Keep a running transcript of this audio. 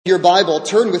Your Bible,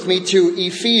 turn with me to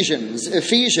Ephesians,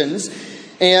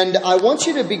 and I want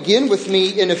you to begin with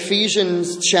me in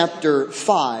Ephesians chapter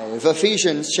 5.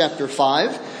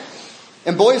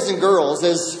 And boys and girls,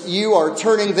 as you are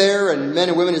turning there, and men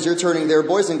and women as you're turning there,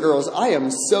 boys and girls, I am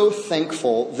so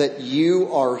thankful that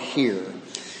you are here.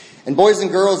 And boys and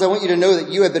girls, I want you to know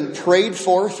that you have been prayed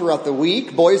for throughout the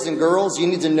week. Boys and girls, you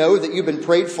need to know that you've been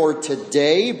prayed for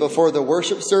today before the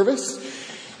worship service.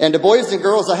 And to boys and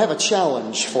girls, I have a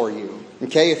challenge for you.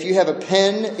 Okay, if you have a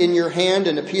pen in your hand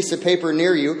and a piece of paper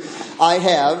near you, I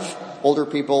have, older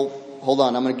people, hold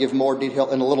on, I'm going to give more detail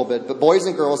in a little bit. But boys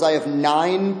and girls, I have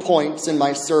 9 points in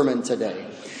my sermon today.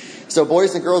 So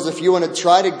boys and girls, if you want to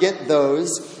try to get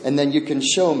those, and then you can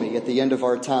show me at the end of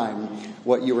our time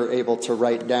what you were able to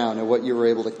write down and what you were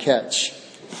able to catch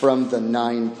from the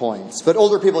 9 points. But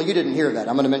older people, you didn't hear that.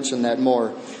 I'm going to mention that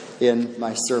more in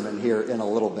my sermon here in a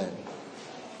little bit.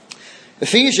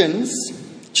 Ephesians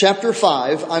chapter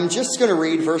 5, I'm just going to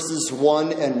read verses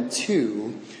 1 and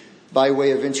 2 by way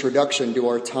of introduction to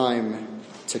our time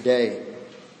today.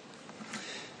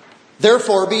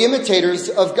 Therefore, be imitators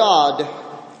of God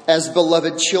as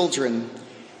beloved children,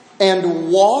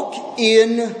 and walk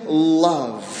in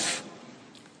love,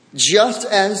 just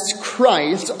as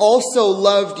Christ also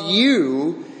loved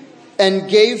you and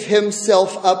gave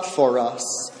himself up for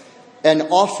us, an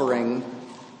offering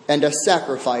and a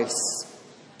sacrifice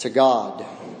to God.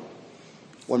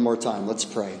 One more time, let's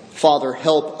pray. Father,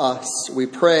 help us, we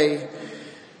pray.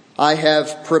 I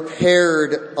have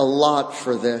prepared a lot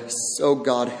for this. Oh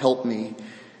God, help me.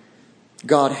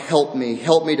 God, help me.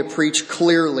 Help me to preach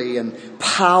clearly and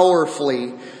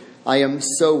powerfully. I am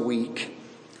so weak,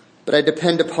 but I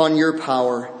depend upon your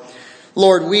power.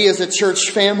 Lord, we as a church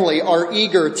family are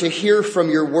eager to hear from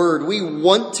your word. We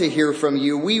want to hear from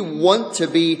you. We want to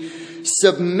be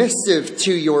submissive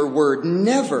to your word,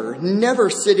 never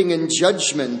sitting in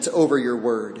judgment over your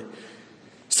word.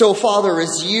 So, Father,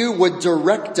 as you would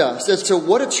direct us as to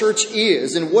what a church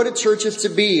is and what a church is to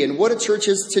be and what a church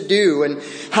is to do and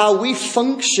how we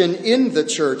function in the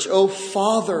church, oh,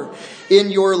 Father, in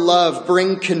your love,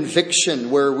 bring conviction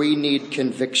where we need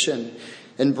conviction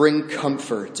and bring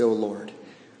comfort, oh Lord,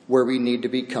 where we need to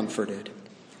be comforted.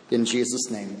 In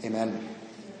Jesus' name, amen.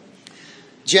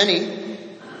 Jenny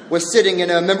was sitting in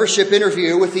a membership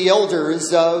interview with the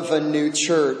elders of a new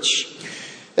church.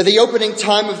 The opening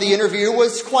time of the interview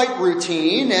was quite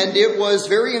routine, and it was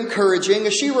very encouraging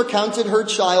as she recounted her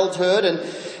childhood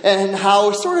and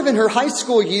how sort of in her high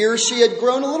school years she had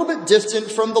grown a little bit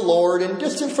distant from the Lord and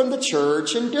distant from the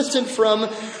church and distant from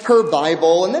her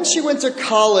Bible. And then she went to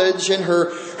college, and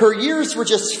her years were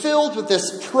just filled with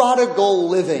this prodigal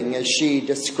living, as she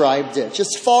described it.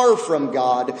 Just far from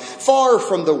God, far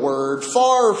from the Word,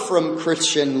 far from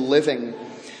Christian living.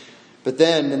 But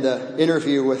then in the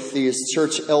interview with these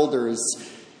church elders,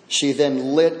 she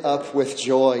then lit up with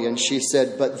joy, and she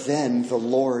said, "But then the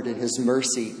Lord in his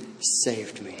mercy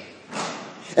saved me.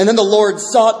 And then the Lord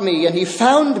sought me, and he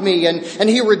found me, and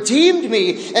he redeemed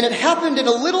me. And it happened in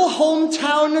a little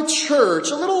hometown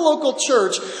church, a little local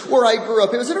church where I grew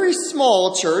up. It was a very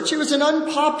small church. It was an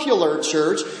unpopular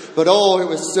church, but it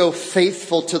was so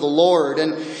faithful to the Lord."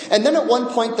 And then at one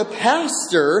point, the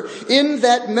pastor in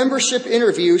that membership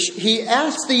interview, he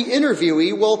asked the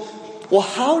interviewee, well,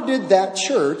 how did that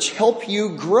church help you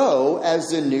grow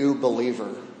as a new believer?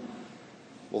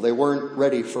 Well, they weren't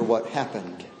ready for what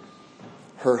happened.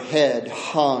 Her head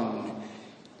hung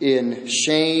in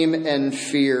shame and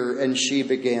fear, and she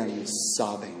began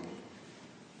sobbing.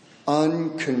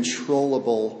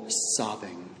 Uncontrollable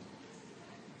sobbing.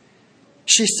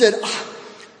 She said,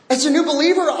 "As a new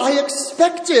believer, I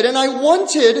expected and I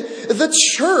wanted the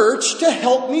church to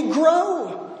help me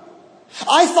grow.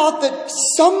 I thought that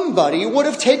somebody would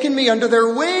have taken me under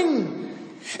their wing.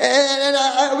 And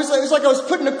it was like I was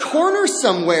put in a corner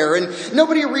somewhere, and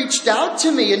nobody reached out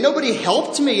to me, and nobody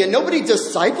helped me, and nobody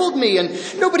discipled me, and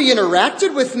nobody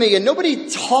interacted with me, and nobody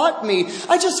taught me.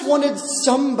 I just wanted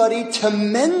somebody to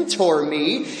mentor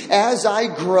me as I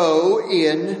grow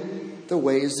in the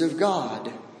ways of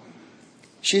God."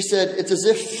 She said, "It's as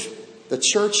if the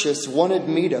church just wanted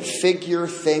me to figure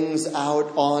things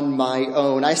out on my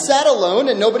own. I sat alone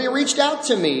and nobody reached out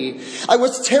to me. I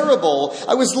was terrible.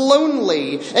 I was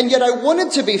lonely. And yet I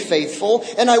wanted to be faithful,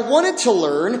 and I wanted to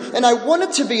learn, and I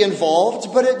wanted to be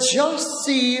involved, but it just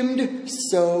seemed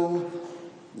so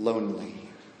lonely."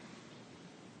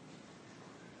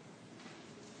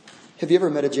 Have you ever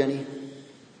met a Jenny?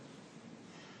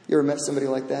 You ever met somebody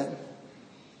like that?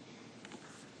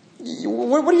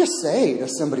 What do you say to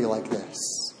somebody like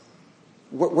this?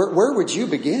 Where would you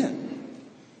begin?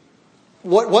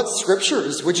 What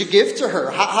scriptures would you give to her?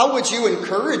 How would you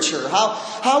encourage her?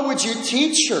 How would you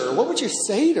teach her? What would you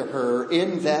say to her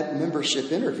in that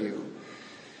membership interview?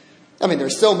 I mean,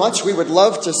 there's so much we would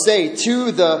love to say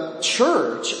to the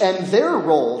church and their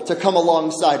role to come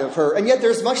alongside of her. And yet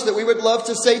there's much that we would love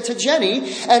to say to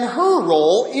Jenny and her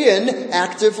role in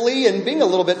actively and being a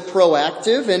little bit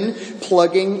proactive and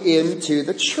plugging into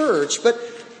the church. But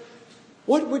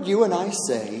what would you and I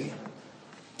say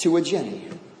to a Jenny?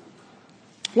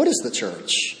 What is the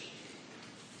church?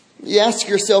 You ask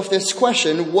yourself this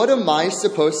question: what am I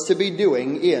supposed to be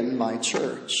doing in my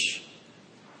church?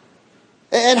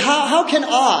 And how can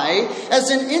I, as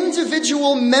an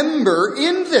individual member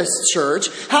in this church,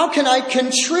 how can I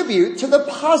contribute to the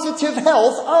positive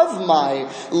health of my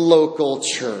local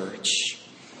church?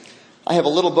 I have a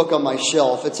little book on my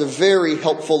shelf. It's a very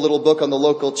helpful little book on the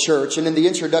local church. And in the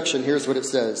introduction, here's what it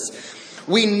says.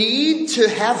 We need to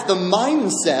have the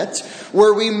mindset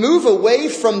where we move away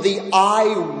from the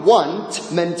I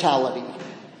want mentality.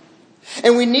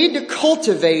 And we need to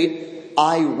cultivate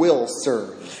I will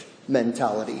serve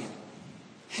mentality.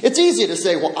 It's easy to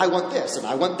say, well, I want this and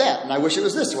I want that and I wish it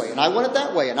was this way and I want it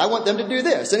that way and I want them to do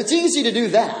this. And it's easy to do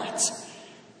that.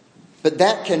 But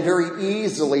that can very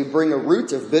easily bring a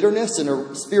root of bitterness and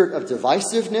a spirit of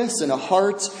divisiveness and a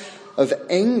heart of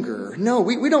anger. No,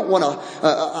 we don't want a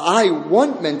I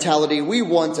want mentality. We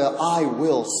want a I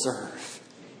will serve.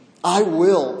 I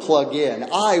will plug in.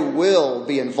 I will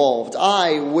be involved.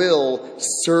 I will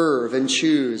serve and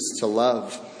choose to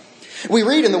love. We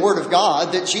read in the Word of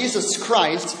God that Jesus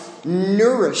Christ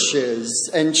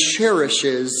nourishes and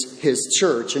cherishes His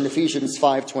church in Ephesians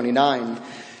 5:29.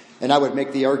 And I would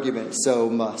make the argument, so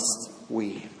must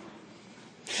we.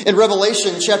 In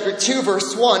Revelation chapter 2,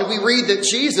 verse 1, we read that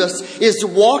Jesus is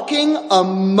walking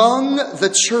among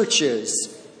the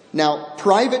churches. Now,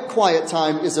 private quiet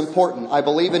time is important. I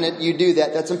believe in it. You do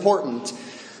that. That's important.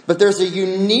 But there's a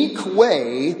unique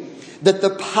way that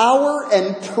the power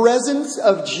and presence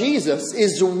of Jesus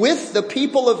is with the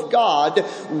people of God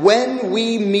when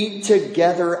we meet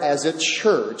together as a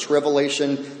church.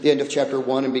 Revelation, the end of chapter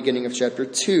 1 and beginning of chapter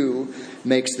 2,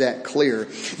 makes that clear.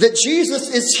 That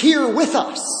Jesus is here with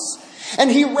us.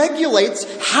 And He regulates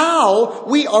how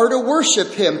we are to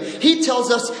worship Him. He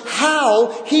tells us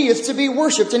how He is to be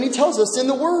worshipped. And He tells us in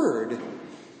the Word.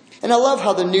 And I love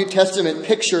how the New Testament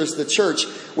pictures the church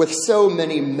with so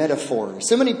many metaphors,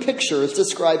 so many pictures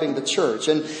describing the church.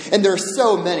 And there are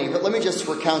so many, but let me just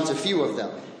recount a few of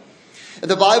them.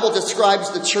 The Bible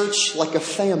describes the church like a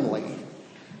family.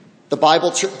 The Bible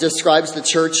describes the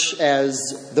church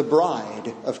as the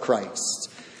bride of Christ.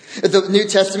 The New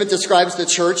Testament describes the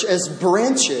church as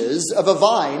branches of a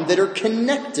vine that are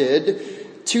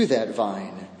connected to that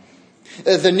vine.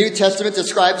 The New Testament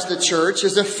describes the church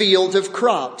as a field of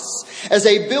crops, as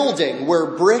a building where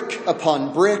brick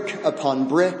upon brick upon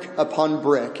brick upon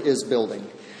brick is building.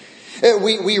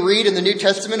 We read in the New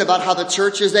Testament about how the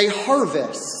church is a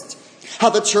harvest, how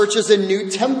the church is a new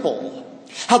temple,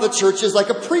 how the church is like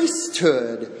a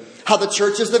priesthood, how the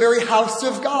church is the very house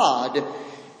of God,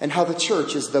 and how the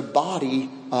church is the body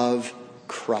of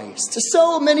Christ.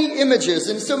 So many images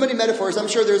and so many metaphors. I'm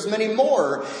sure there's many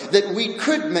more that we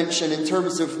could mention in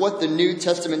terms of what the New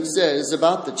Testament says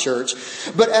about the church.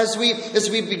 But as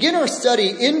we begin our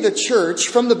study in the church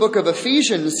from the book of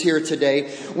Ephesians here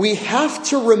today, we have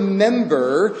to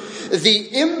remember the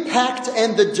impact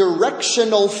and the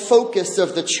directional focus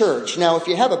of the church. Now, if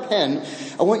you have a pen,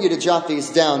 I want you to jot these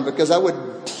down because I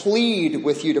would plead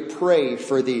with you to pray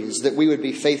for these, that we would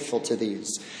be faithful to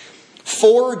these.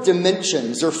 4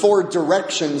 dimensions or 4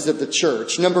 directions of the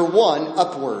church. Number 1,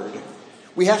 upward.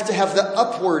 We have to have the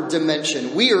upward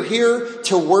dimension. We are here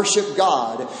to worship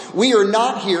God. We are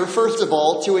not here, first of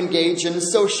all, to engage in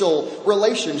social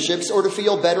relationships or to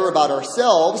feel better about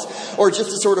ourselves or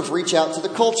just to sort of reach out to the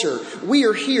culture. We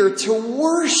are here to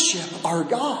worship our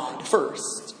God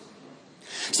first.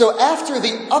 So after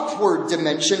the upward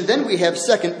dimension, then we have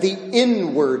second, the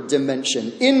inward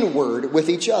dimension, inward with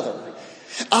each other.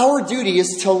 Our duty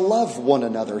is to love one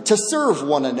another, to serve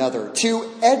one another,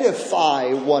 to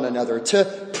edify one another,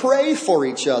 to pray for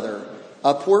each other,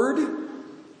 upward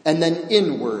and then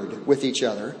inward with each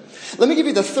other. Let me give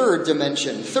you the third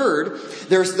dimension. Third,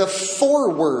 there's the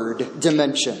forward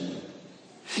dimension.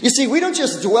 You see, we don't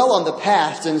just dwell on the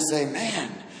past and say,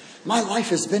 man, my life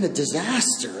has been a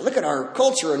disaster. Look at our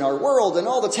culture and our world and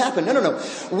all that's happened. No.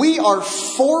 We are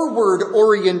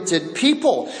forward-oriented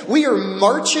people. We are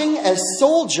marching as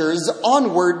soldiers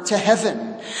onward to heaven.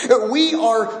 We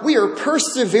are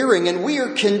persevering and we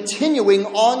are continuing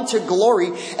on to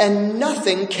glory, and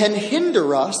nothing can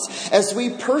hinder us as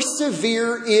we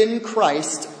persevere in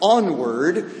Christ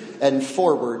onward and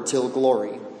forward till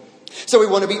glory. So we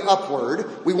want to be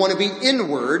upward, we want to be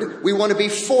inward, we want to be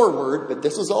forward, but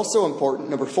this is also important.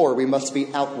 Number 4, we must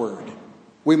be outward.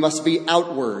 We must be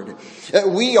outward.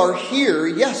 We are here,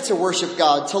 yes, to worship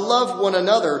God, to love one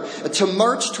another, to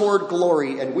march toward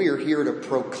glory, and we are here to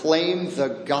proclaim the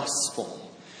gospel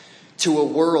to a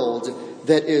world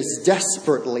that is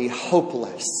desperately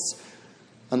hopeless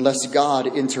unless God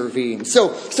intervenes. So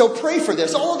pray for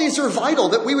this. All of these are vital,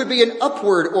 that we would be an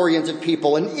upward-oriented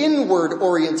people, an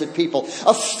inward-oriented people,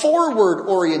 a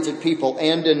forward-oriented people,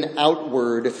 and an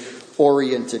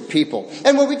outward-oriented people.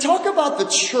 And when we talk about the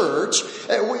church,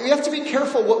 we have to be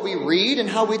careful what we read and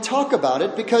how we talk about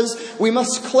it, because we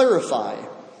must clarify.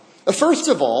 First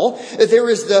of all, there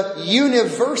is the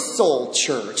universal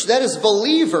church. That is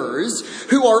believers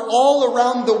who are all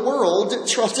around the world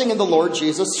trusting in the Lord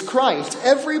Jesus Christ.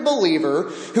 Every believer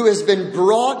who has been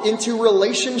brought into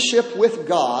relationship with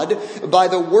God by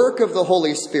the work of the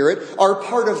Holy Spirit are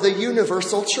part of the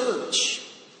universal church.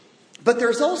 But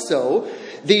there's also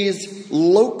these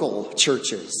local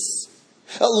churches.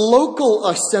 Local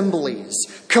assemblies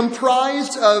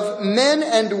comprised of men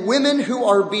and women who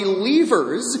are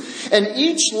believers, and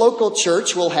each local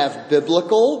church will have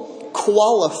biblical,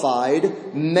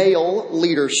 qualified male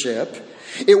leadership.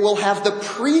 It will have the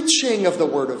preaching of the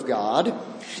Word of God.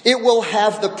 It will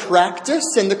have the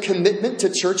practice and the commitment to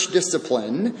church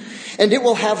discipline. And it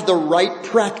will have the right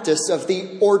practice of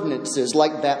the ordinances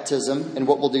like baptism and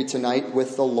what we'll do tonight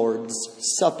with the Lord's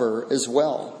Supper as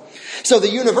well. So the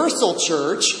universal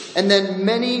church, and then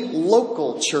many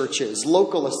local churches,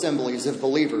 local assemblies of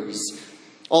believers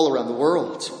all around the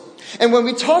world. And when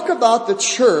we talk about the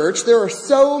church, there are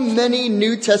so many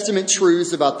New Testament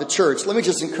truths about the church. Let me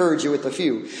just encourage you with a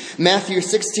few. Matthew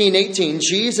 16:18,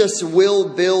 Jesus will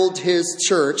build his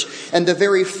church, and the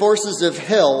very forces of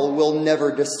hell will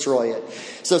never destroy it.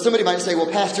 So somebody might say, well,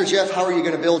 Pastor Jeff, how are you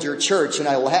going to build your church? And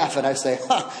I laugh and I say,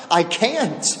 I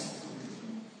can't.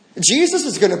 Jesus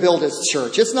is going to build his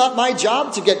church. It's not my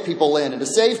job to get people in and to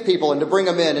save people and to bring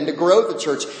them in and to grow the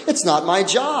church. It's not my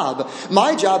job.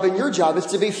 My job and your job is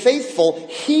to be faithful.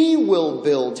 He will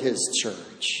build his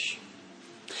church.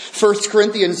 1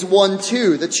 Corinthians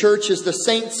 1:2, the church is the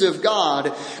saints of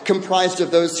God, comprised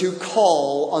of those who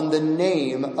call on the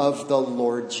name of the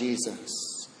Lord Jesus.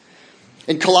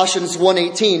 In Colossians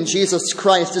 1:18, Jesus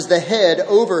Christ is the head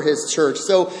over his church.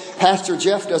 So Pastor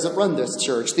Jeff doesn't run this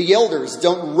church. The elders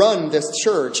don't run this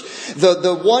church.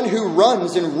 The one who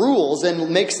runs and rules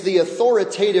and makes the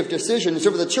authoritative decisions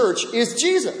over the church is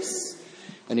Jesus.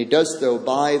 And he does so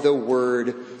by the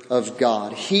word of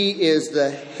God. He is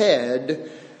the head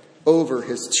over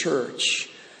his church.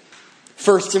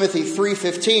 1 Timothy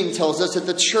 3:15 tells us that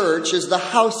the church is the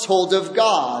household of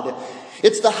God.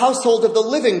 It's the household of the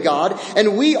living God,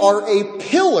 and we are a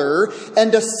pillar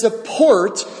and a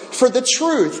support for the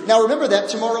truth. Now remember that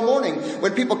tomorrow morning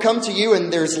when people come to you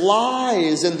and there's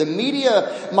lies and the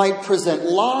media might present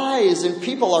lies and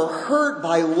people are hurt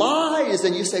by lies,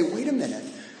 and you say, wait a minute,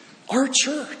 our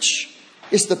church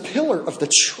is the pillar of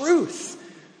the truth.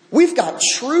 We've got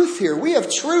truth here. We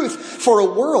have truth for a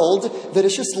world that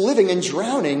is just living and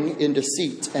drowning in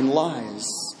deceit and lies.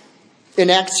 In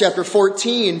Acts chapter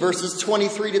 14, verses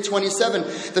 23 to 27,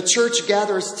 the church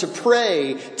gathers to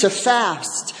pray, to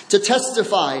fast, to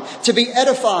testify, to be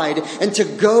edified, and to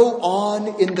go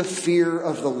on in the fear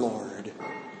of the Lord.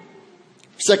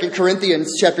 2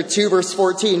 Corinthians chapter 2, verse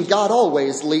 14, God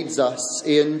always leads us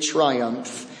in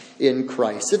triumph in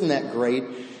Christ. Isn't that great?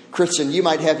 Christian, you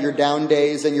might have your down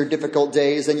days and your difficult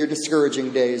days and your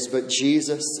discouraging days, but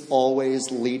Jesus always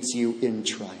leads you in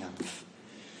triumph.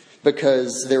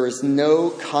 Because there is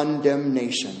no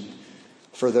condemnation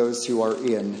for those who are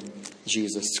in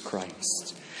Jesus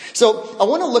Christ. So I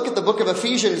want to look at the book of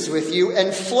Ephesians with you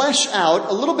and flesh out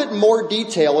a little bit more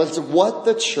detail as to what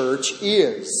the church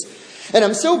is. And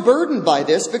I'm so burdened by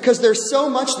this because there's so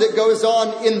much that goes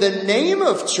on in the name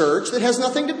of church that has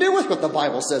nothing to do with what the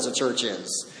Bible says a church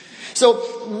is. So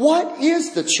what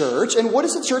is the church, and what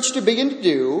is the church to begin to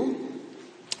do?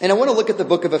 And I want to look at the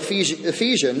book of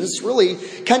Ephesians, really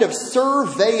kind of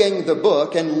surveying the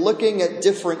book and looking at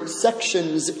different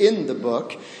sections in the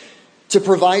book to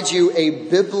provide you a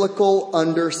biblical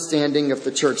understanding of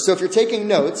the church. So if you're taking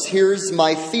notes, here's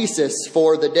my thesis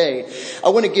for the day. I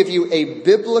want to give you a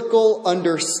biblical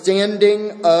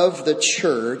understanding of the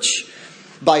church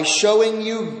by showing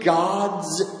you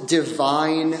God's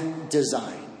divine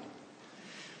design.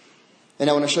 And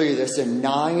I want to show you this in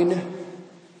 9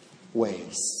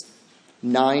 ways.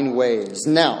 9 ways.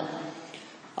 Now,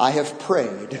 I have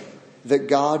prayed that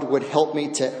God would help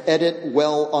me to edit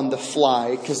well on the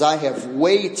fly, because I have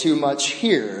way too much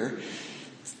here.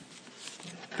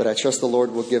 But I trust the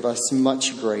Lord will give us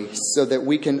much grace so that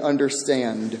we can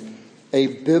understand a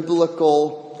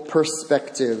biblical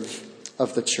perspective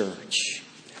of the church.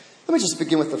 Let me just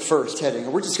begin with the first heading,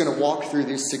 and we're just going to walk through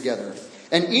these together.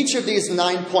 And each of these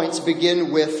 9 points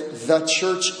begin with the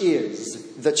church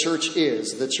is. The church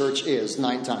is. The church is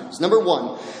 9 times. Number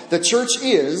 1, the church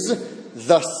is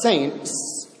the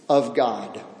saints of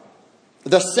God.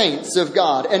 The saints of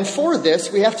God. And for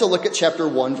this, we have to look at chapter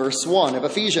 1, verse 1 of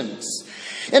Ephesians.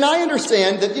 And I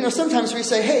understand that, sometimes we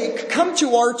say, hey, come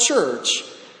to our church.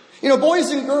 Boys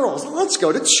and girls, let's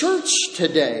go to church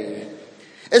today.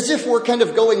 As if we're kind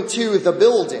of going to the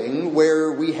building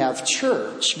where we have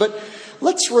church. But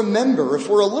let's remember, if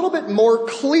we're a little bit more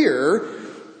clear,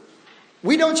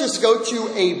 we don't just go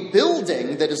to a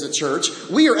building that is a church.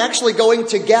 We are actually going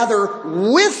to gather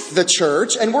with the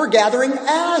church, and we're gathering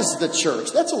as the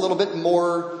church. That's a little bit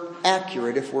more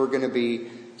accurate if we're going to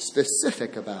be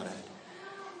specific about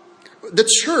it. The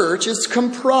church is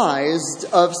comprised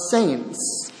of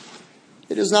saints.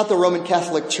 It is not the Roman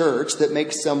Catholic Church that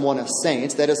makes someone a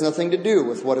saint. That has nothing to do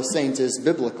with what a saint is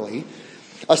biblically.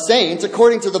 A saint,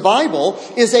 according to the Bible,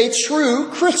 is a true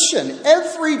Christian.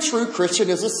 Every true Christian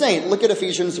is a saint. Look at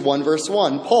Ephesians 1, verse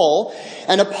 1. Paul,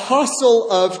 an apostle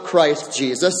of Christ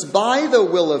Jesus, by the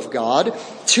will of God,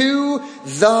 to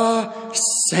the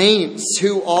saints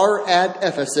who are at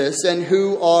Ephesus and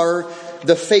who are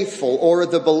the faithful or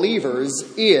the believers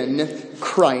in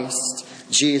Christ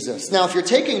Jesus. Now, if you're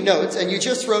taking notes and you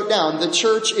just wrote down the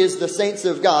church is the saints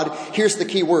of God, here's the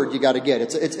key word you got to get.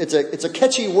 It's a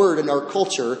catchy word in our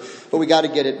culture, but we got to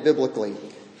get it biblically.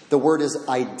 The word is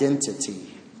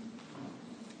identity.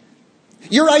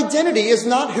 Your identity is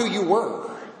not who you were.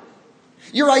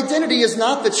 Your identity is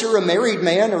not that you're a married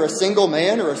man or a single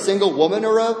woman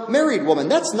or a married woman.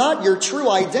 That's not your true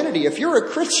identity. If you're a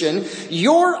Christian,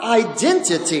 your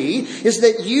identity is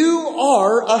that you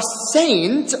are a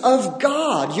saint of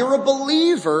God. You're a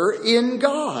believer in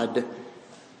God.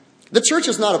 The church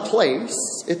is not a place,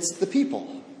 it's the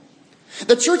people.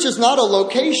 The church is not a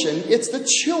location, it's the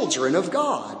children of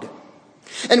God.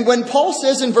 And when Paul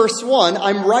says in verse 1,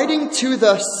 I'm writing to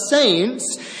the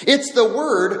saints, it's the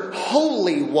word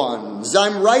holy ones.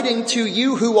 I'm writing to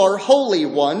you who are holy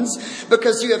ones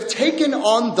because you have taken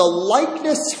on the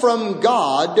likeness from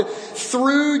God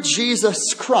through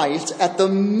Jesus Christ at the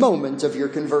moment of your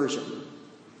conversion.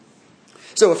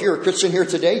 So if you're a Christian here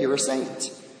today, you're a saint.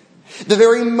 The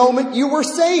very moment you were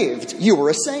saved, you were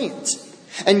a saint.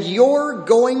 And you're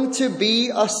going to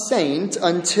be a saint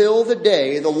until the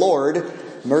day the Lord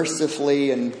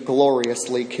mercifully and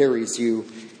gloriously carries you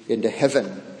into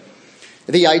heaven.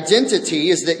 The identity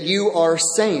is that you are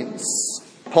saints.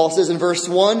 Paul says in verse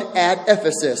 1, at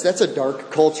Ephesus. That's a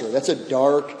dark culture. That's a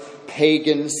dark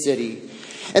pagan city.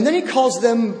 And then he calls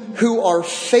them who are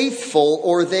faithful,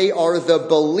 or they are the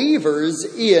believers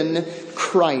in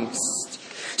Christ.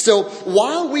 So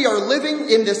while we are living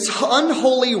in this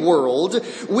unholy world,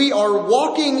 we are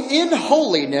walking in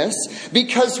holiness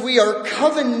because we are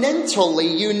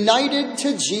covenantally united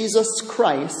to Jesus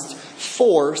Christ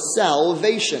for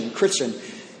salvation. Christian,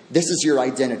 this is your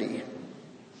identity.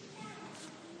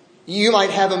 You might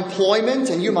have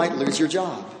employment and you might lose your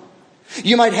job.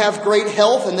 You might have great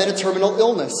health and then a terminal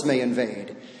illness may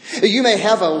invade. You may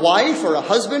have a wife or a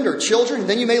husband or children, and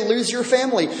then you may lose your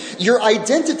family. Your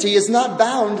identity is not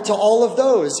bound to all of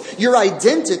those. Your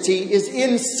identity is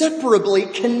inseparably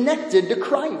connected to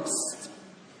Christ.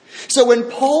 So when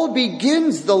Paul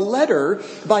begins the letter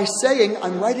by saying,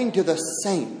 I'm writing to the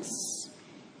saints,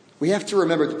 we have to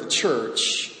remember that the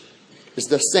church is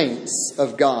the saints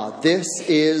of God. This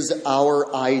is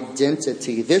our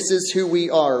identity. This is who we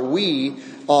are. We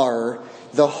are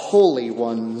the holy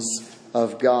ones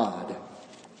of God.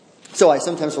 So I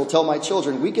sometimes will tell my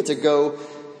children, we get to go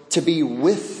to be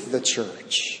with the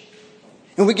church.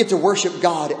 And we get to worship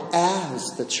God as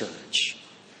the church.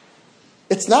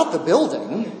 It's not the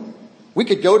building. We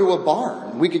could go to a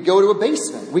barn. We could go to a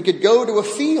basement. We could go to a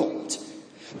field.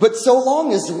 But so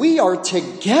long as we are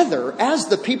together as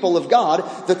the people of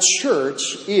God, the church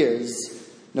is,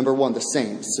 number one, the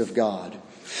saints of God.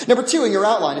 Number 2 in your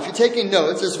outline, if you're taking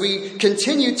notes, as we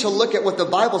continue to look at what the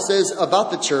Bible says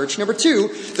about the church. Number 2,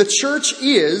 the church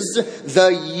is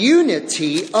the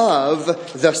unity of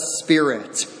the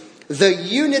Spirit. The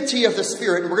unity of the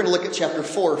Spirit. And we're going to look at chapter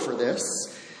 4 for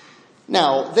this.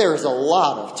 Now, there's a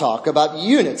lot of talk about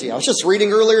unity. I was just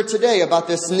reading earlier today about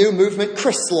this new movement,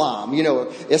 Chrislam. You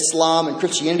know, Islam and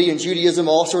Christianity and Judaism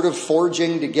all sort of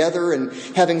forging together and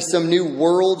having some new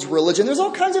world religion. There's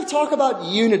all kinds of talk about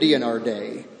unity in our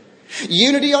day.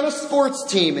 Unity on a sports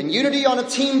team and unity on a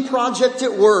team project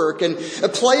at work and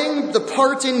playing the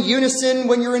part in unison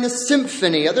when you're in a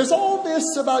symphony. There's all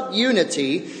this about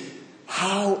unity,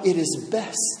 how it is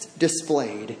best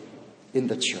displayed in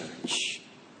the church.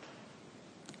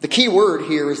 The key word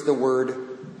here is the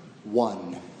word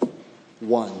one.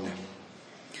 One.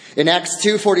 In Acts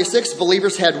 2:46,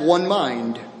 believers had one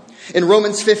mind. In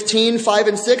Romans 15:5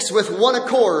 and 6, with one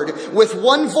accord, with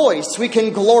one voice, we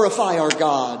can glorify our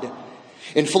God.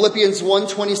 In Philippians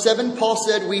 1:27, Paul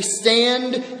said, we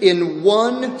stand in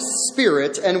one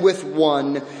spirit and with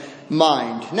one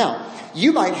mind. Now,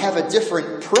 you might have a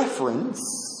different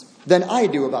preference than I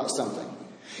do about something.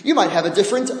 You might have a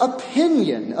different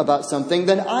opinion about something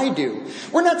than I do.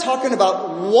 We're not talking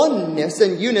about oneness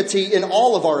and unity in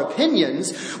all of our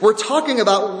opinions. We're talking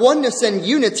about oneness and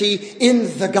unity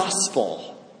in the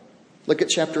gospel. Look at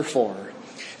chapter 4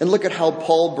 and look at how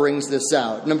Paul brings this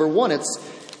out. Number 1, it's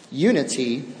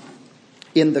unity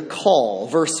in the call.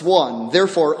 Verse 1,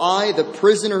 therefore I, the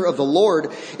prisoner of the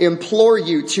Lord, implore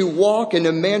you to walk in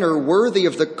a manner worthy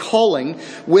of the calling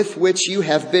with which you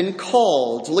have been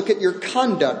called. Look at your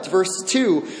conduct. Verse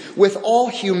 2, with all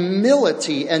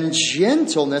humility and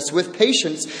gentleness, with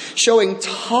patience, showing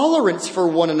tolerance for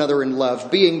one another in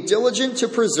love, being diligent to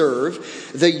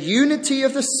preserve the unity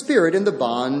of the Spirit in the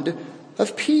bond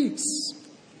of peace.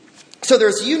 So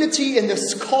there's unity in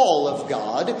this call of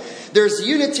God. There's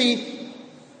unity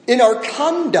in our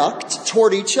conduct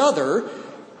toward each other.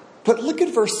 But look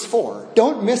at verse 4.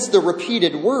 Don't miss the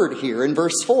repeated word here in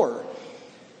verse 4.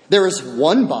 There is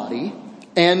one body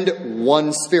and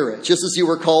one Spirit, just as you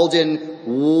were called in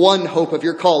one hope of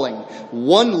your calling,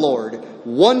 one Lord,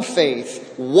 one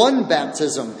faith, one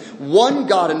baptism, one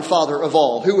God and Father of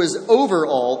all, who is over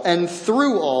all and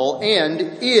through all and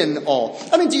in all.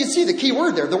 I mean, do you see the key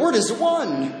word there? The word is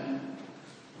one.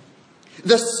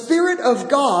 The Spirit of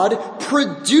God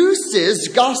produces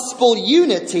gospel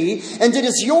unity, and it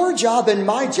is your job and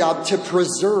my job to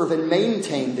preserve and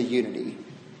maintain the unity.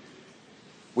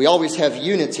 We always have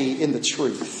unity in the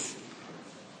truth.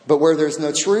 But where there's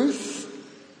no truth,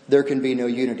 there can be no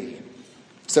unity.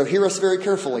 So hear us very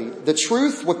carefully. The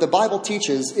truth, what the Bible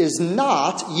teaches, is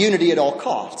not unity at all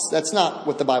costs. That's not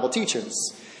what the Bible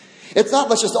teaches. It's not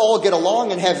let's just all get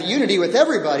along and have unity with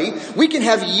everybody. We can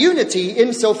have unity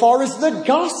insofar as the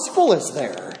gospel is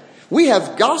there. We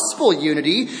have gospel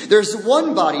unity. There's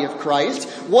one body of Christ,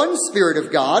 one Spirit of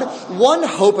God, one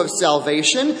hope of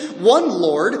salvation, one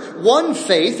Lord, one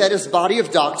faith, that is body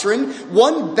of doctrine,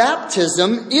 one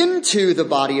baptism into the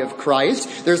body of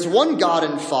Christ. There's one God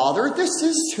and Father. This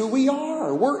is who we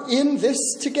are. We're in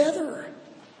this together.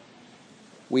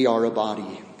 We are a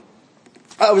body.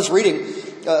 I was reading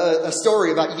a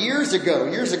story about years ago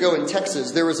in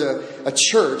Texas. There was a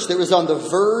church that was on the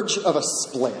verge of a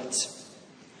split.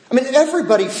 I mean,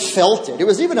 everybody felt it. It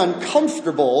was even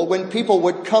uncomfortable when people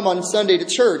would come on Sunday to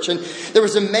church. And there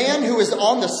was a man who was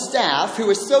on the staff who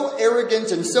was so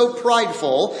arrogant and so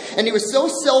prideful, and he was so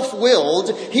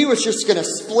self-willed, he was just going to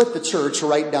split the church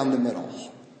right down the middle.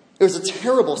 It was a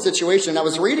terrible situation. I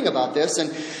was reading about this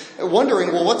and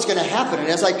wondering, well, what's going to happen? And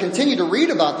as I continued to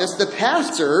read about this, the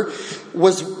pastor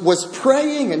was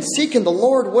praying and seeking the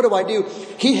Lord. What do I do?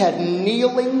 He had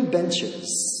kneeling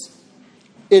benches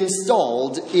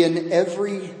installed in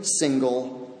every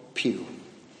single pew.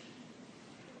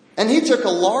 And he took a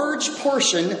large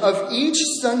portion of each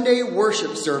Sunday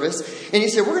worship service, and he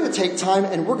said, we're going to take time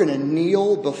and we're going to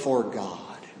kneel before God.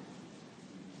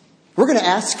 We're going to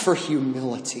ask for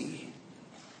humility.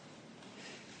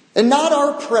 And not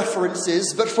our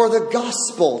preferences, but for the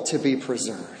gospel to be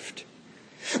preserved.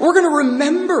 We're going to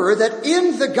remember that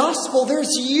in the gospel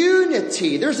there's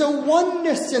unity. There's a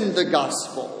oneness in the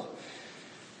gospel.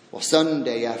 Well,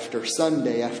 Sunday after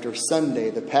Sunday after Sunday,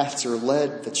 the pastor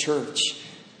led the church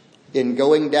in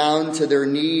going down to their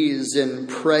knees and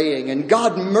praying. And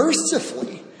God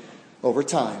mercifully, over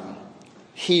time,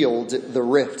 healed the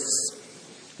rifts.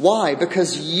 Why?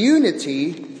 Because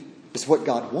unity is what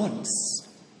God wants.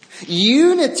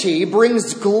 Unity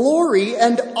brings glory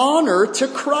and honor to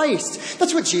Christ.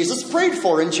 That's what Jesus prayed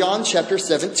for in John chapter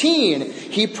 17.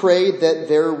 He prayed that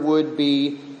there would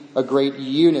be a great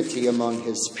unity among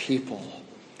his people.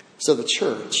 So the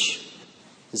church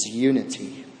is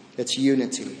unity. It's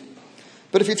unity.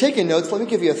 But if you're taking notes, let me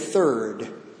give you a third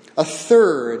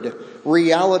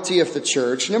reality of the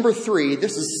church. Number 3,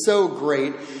 this is so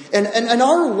great. And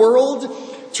our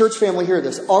world, church family, hear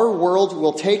this. Our world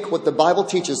will take what the Bible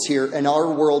teaches here and our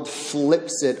world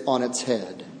flips it on its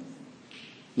head.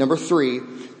 Number 3,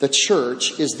 the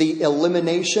church is the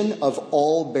elimination of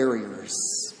all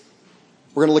barriers.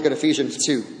 We're going to look at Ephesians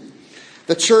 2.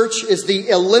 The church is the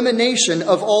elimination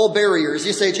of all barriers.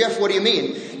 You say, Jeff, what do you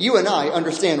mean? You and I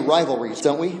understand rivalries,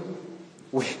 don't we?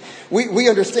 We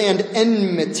understand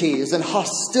enmities and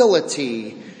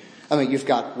hostility. I mean, you've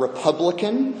got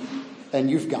Republican and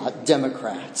you've got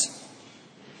Democrat.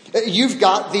 You've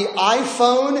got the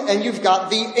iPhone and you've got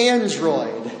the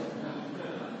Android.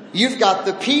 You've got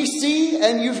the PC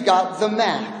and you've got the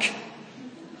Mac.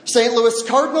 St. Louis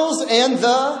Cardinals and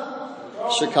the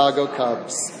Chicago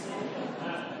Cubs.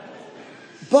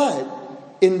 But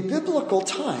in biblical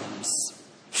times,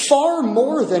 far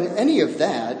more than any of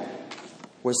that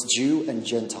was Jew and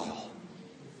Gentile.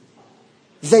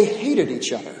 They hated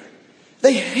each other.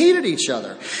 They hated each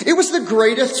other. It was the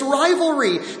greatest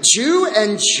rivalry. Jew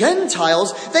and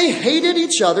Gentiles, they hated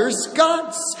each other's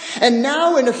guts. And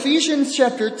now in Ephesians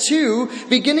chapter 2,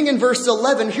 beginning in verse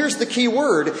 11, here's the key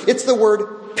word. It's the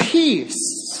word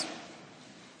peace.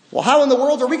 Well, how in the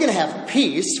world are we going to have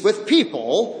peace with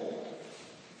people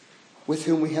with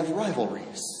whom we have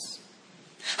rivalries?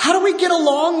 How do we get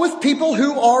along with people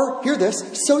who are, hear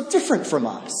this, so different from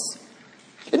us?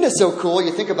 Isn't it so cool?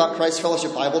 You think about Christ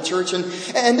Fellowship Bible Church and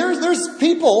there's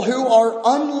people who are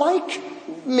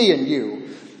unlike me and you.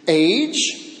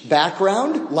 Age,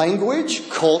 background, language,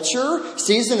 culture,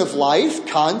 season of life,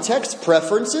 context,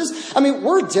 preferences. I mean,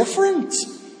 we're different.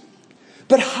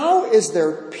 But how is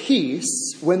there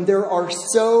peace when there are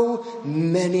so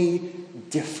many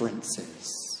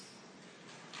differences?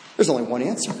 There's only one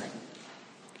answer.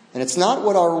 And it's not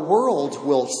what our world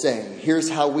will say. Here's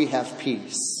how we have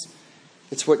peace.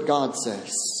 It's what God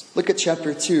says. Look at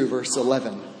chapter 2, verse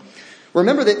 11.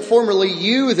 Remember that formerly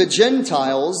you, the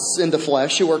Gentiles in the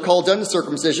flesh, who are called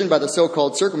uncircumcision by the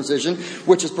so-called circumcision,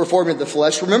 which is performed in the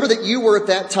flesh. Remember that you were at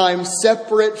that time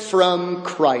separate from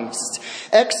Christ,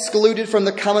 excluded from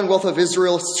the commonwealth of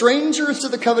Israel, strangers to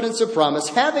the covenants of promise,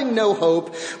 having no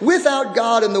hope, without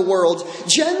God in the world.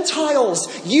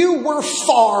 Gentiles, you were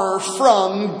far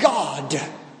from God.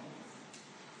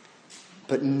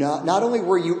 But not only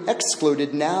were you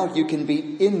excluded, now you can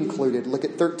be included. Look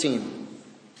at 13.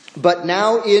 But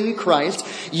now in Christ,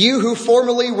 you who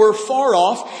formerly were far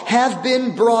off have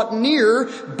been brought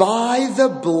near by the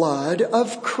blood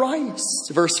of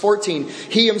Christ. Verse 14,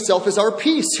 he himself is our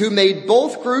peace, who made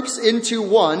both groups into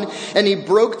one, and he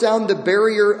broke down the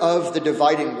barrier of the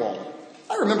dividing wall.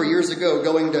 I remember years ago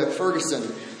going to Ferguson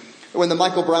when the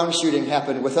Michael Brown shooting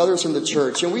happened with others from the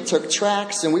church, and we took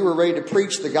tracts and we were ready to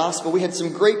preach the gospel. We had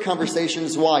some great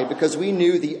conversations. Why? Because we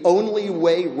knew the only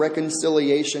way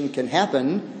reconciliation can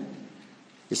happen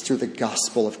is through the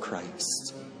gospel of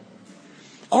Christ.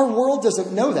 Our world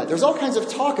doesn't know that. There's all kinds of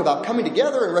talk about coming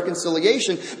together and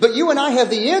reconciliation, but you and I have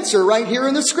the answer right here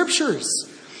in the scriptures.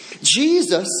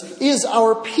 Jesus is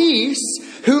our peace,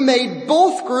 who made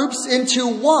both groups into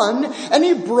one, and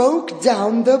he broke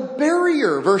down the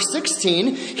barrier. Verse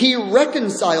 16, he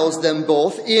reconciles them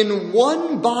both in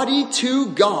one body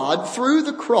to God through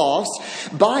the cross,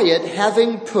 by it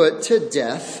having put to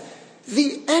death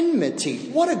the enmity.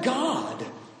 What a God!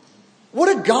 What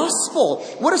a gospel.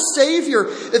 What a Savior,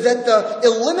 that the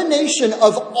elimination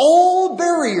of all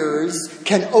barriers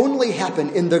can only happen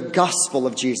in the gospel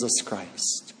of Jesus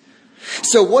Christ.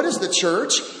 So what is the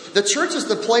church? The church is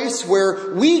the place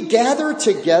where we gather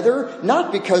together,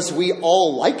 not because we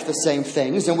all like the same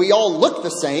things and we all look the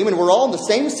same and we're all in the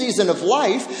same season of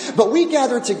life, but we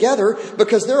gather together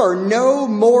because there are no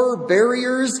more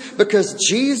barriers, because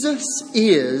Jesus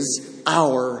is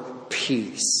our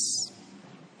peace.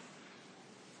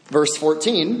 Verse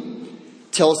 14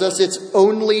 tells us it's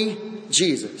only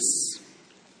Jesus.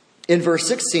 In verse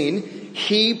 16,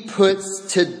 he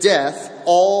puts to death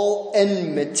all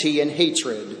enmity and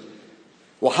hatred.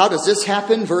 Well, how does this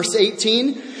happen? Verse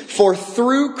 18, for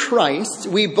through Christ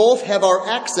we both have our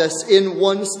access in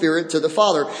one Spirit to the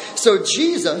Father. So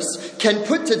Jesus can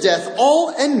put to death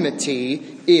all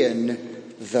enmity in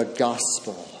the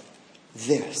gospel.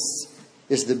 This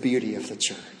is the beauty of the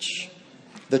church.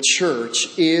 The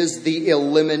church is the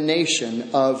elimination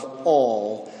of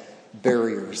all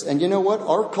barriers. And you know what?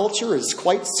 Our culture is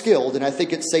quite skilled, and I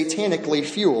think it's satanically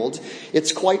fueled.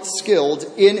 It's quite skilled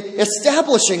in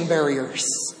establishing barriers.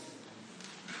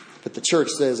 But the church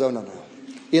says, oh, no.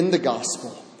 In the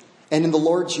gospel and in the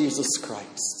Lord Jesus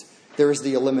Christ, there is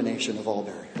the elimination of all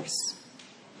barriers.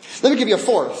 Let me give you a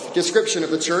fourth description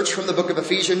of the church from the book of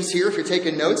Ephesians here, if you're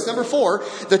taking notes. Number 4,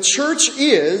 the church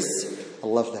is, I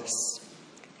love this,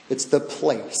 it's the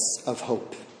place of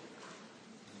hope.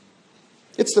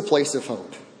 It's the place of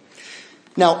hope.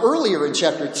 Now, earlier in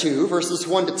chapter 2, verses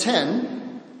 1 to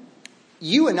 10,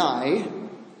 you and I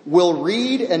will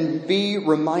read and be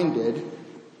reminded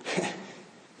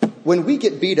when we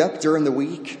get beat up during the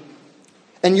week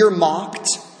and you're mocked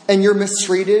and you're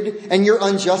mistreated and you're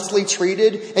unjustly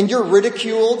treated and you're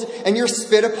ridiculed and you're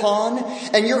spit upon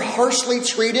and you're harshly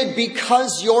treated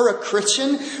because you're a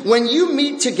Christian, when you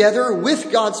meet together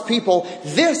with God's people,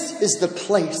 this is the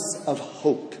place of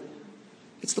hope.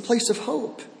 It's the place of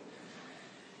hope.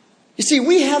 You see,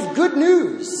 we have good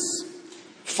news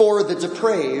for the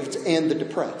depraved and the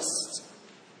depressed.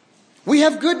 We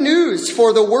have good news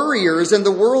for the worriers and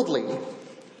the worldly.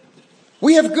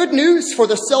 We have good news for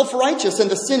the self-righteous and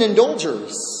the sin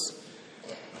indulgers.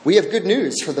 We have good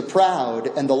news for the proud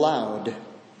and the loud.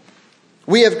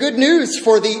 We have good news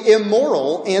for the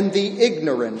immoral and the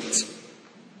ignorant.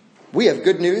 We have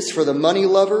good news for the money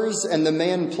lovers and the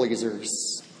man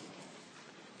pleasers.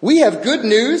 We have good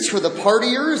news for the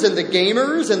partiers and the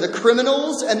gamers and the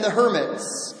criminals and the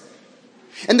hermits.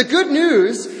 And the good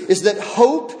news is that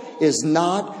hope is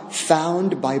not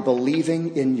found by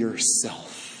believing in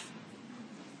yourself.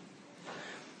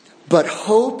 But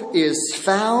hope is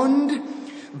found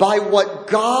by what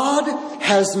God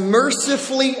has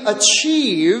mercifully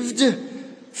achieved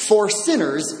for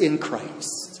sinners in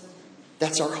Christ.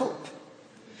 That's our hope.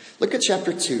 Look at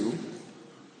chapter 2,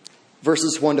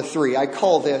 verses 1 to 3. I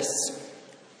call this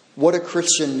what a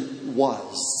Christian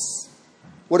was.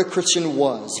 What a Christian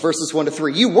was. Verses 1 to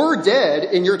 3. You were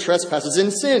dead in your trespasses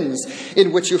and sins,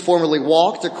 in which you formerly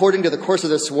walked, according to the course of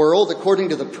this world, according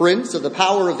to the prince of the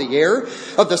power of the air,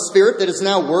 of the spirit that is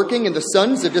now working in the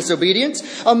sons of disobedience.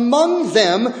 Among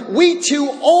them, we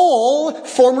too all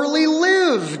formerly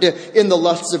lived in the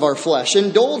lusts of our flesh,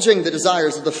 indulging the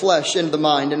desires of the flesh and the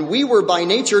mind. And we were by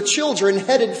nature children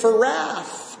headed for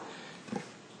wrath.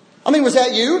 I mean, was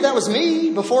that you? That was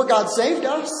me before God saved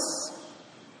us.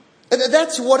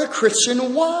 That's what a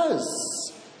Christian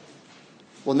was.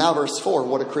 Well, now verse 4,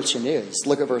 what a Christian is.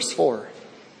 Look at verse 4.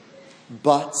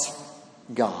 But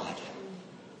God.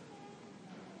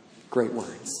 Great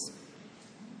words.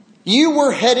 You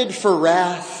were headed for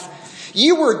wrath.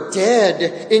 You were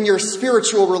dead in your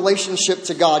spiritual relationship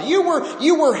to God. You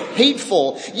were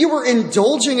hateful. You were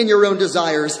indulging in your own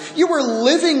desires. You were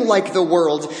living like the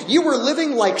world. You were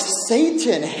living like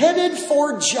Satan, headed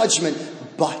for judgment.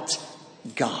 But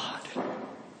God.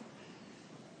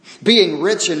 Being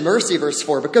rich in mercy, verse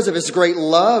 4, because of his great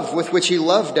love with which he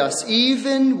loved us,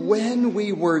 even when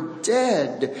we were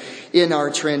dead in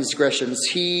our transgressions,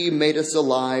 he made us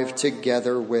alive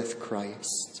together with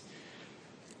Christ.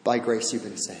 By grace you've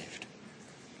been saved.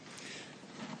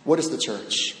 What is the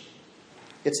church?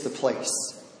 It's the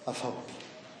place of hope.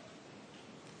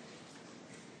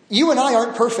 You and I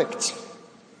aren't perfect,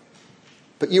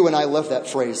 but you and I love that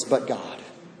phrase, but God.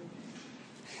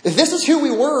 This is who we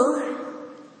were.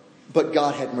 But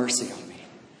God had mercy on me.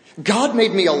 God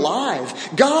made me alive.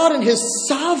 God in his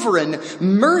sovereign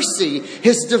mercy,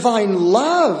 his divine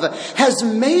love has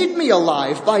made me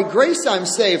alive. By grace I'm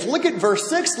saved. Look at verse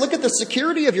 6. Look at the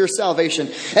security of your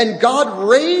salvation. And God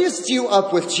raised you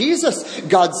up with Jesus.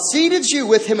 God seated you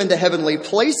with him in the heavenly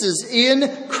places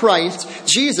in Christ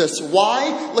Jesus.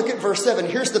 Why? Look at verse 7.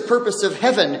 Here's the purpose of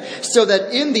heaven. So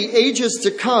that in the ages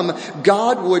to come,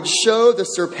 God would show the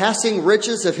surpassing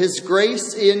riches of his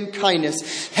grace in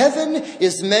kindness. Heaven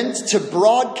is meant to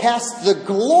broadcast the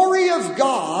glory of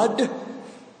God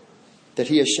that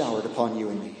he has showered upon you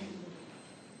and me.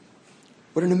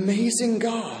 What an amazing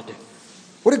God.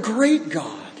 What a great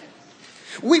God.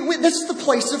 This is the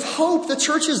place of hope. The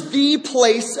church is the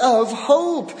place of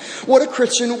hope. What a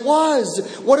Christian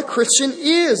was. What a Christian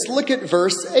is. Look at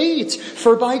verse 8.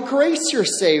 For by grace you're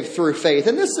saved through faith.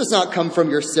 And this does not come from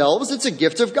yourselves. It's a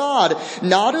gift of God.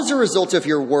 Not as a result of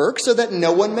your work, so that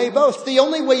no one may boast. The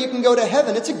only way you can go to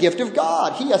heaven, it's a gift of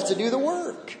God. He has to do the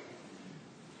work.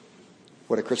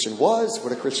 What a Christian was.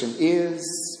 What a Christian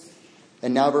is.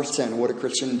 And now verse 10. What a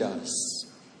Christian does.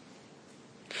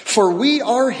 For we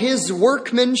are his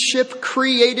workmanship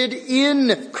created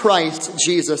in Christ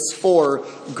Jesus for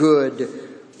good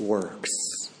works.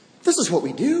 This is what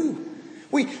we do.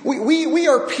 We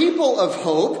are people of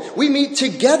hope. We meet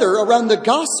together around the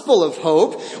gospel of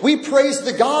hope. We praise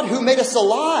the God who made us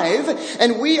alive.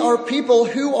 And we are people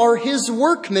who are his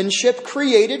workmanship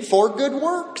created for good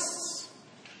works.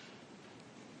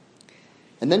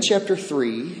 And then chapter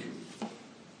 3,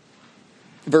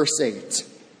 verse 8.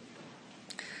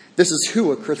 This is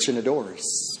who a Christian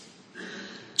adores.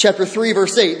 Chapter 3,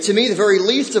 verse 8. To me, the very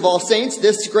least of all saints,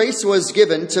 this grace was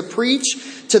given to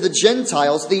preach to the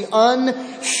Gentiles the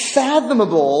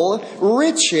unfathomable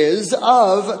riches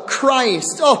of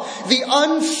Christ. Oh, the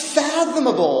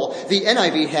unfathomable. The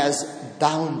NIV has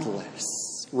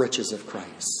boundless riches of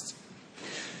Christ.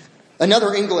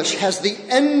 Another English has the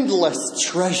endless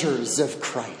treasures of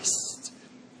Christ.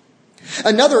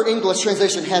 Another English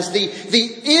translation has the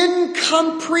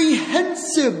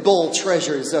incomprehensible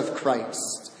treasures of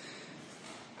Christ.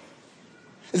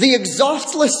 The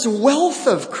exhaustless wealth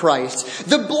of Christ.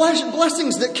 The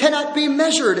blessings that cannot be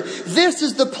measured. This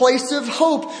is the place of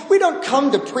hope. We don't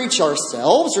come to preach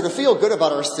ourselves or to feel good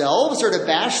about ourselves or to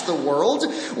bash the world.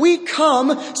 We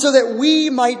come so that we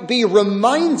might be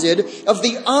reminded of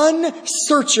the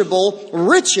unsearchable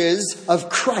riches of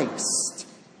Christ.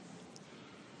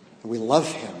 We love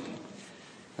Him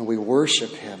and we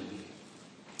worship Him.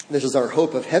 This is our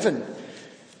hope of heaven.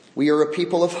 We are a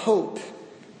people of hope.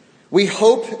 We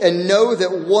hope and know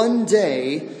that one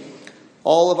day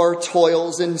all of our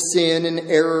toils and sin and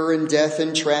error and death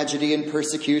and tragedy and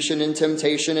persecution and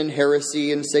temptation and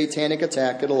heresy and satanic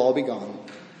attack, it'll all be gone.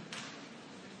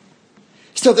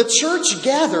 So the church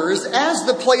gathers as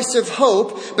the place of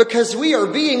hope because we are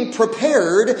being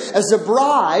prepared as a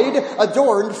bride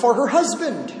adorned for her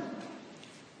husband.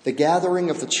 The gathering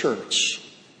of the church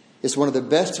is one of the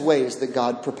best ways that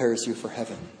God prepares you for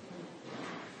heaven.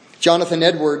 Jonathan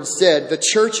Edwards said, the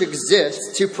church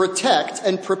exists to protect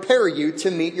and prepare you to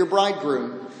meet your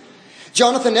bridegroom.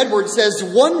 Jonathan Edwards says,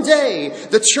 one day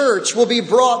the church will be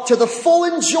brought to the full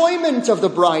enjoyment of the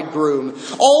bridegroom.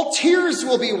 All tears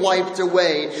will be wiped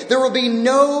away. There will be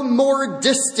no more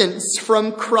distance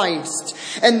from Christ.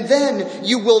 And then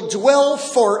you will dwell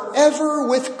forever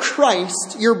with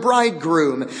Christ, your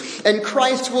bridegroom. And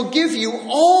Christ will give you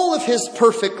all of His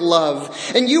perfect love.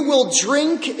 And you will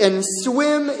drink and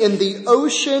swim in the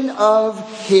ocean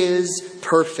of His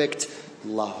perfect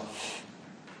love.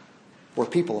 We're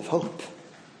people of hope.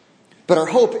 But our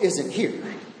hope isn't here.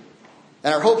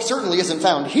 And our hope certainly isn't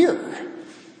found here.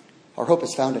 Our hope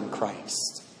is found in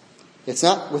Christ. It's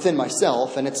not within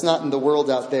myself, and it's not in the world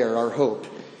out there. Our hope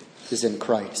is in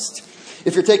Christ.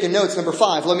 If you're taking notes, number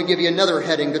 5, let me give you another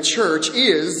heading. The church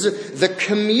is the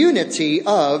community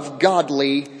of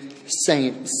godly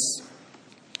saints.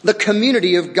 The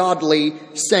community of godly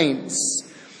saints.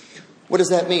 What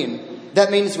does that mean? That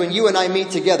means when you and I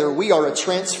meet together, we are a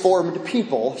transformed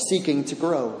people seeking to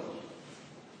grow.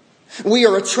 We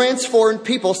are a transformed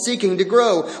people seeking to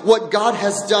grow. What God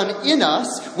has done in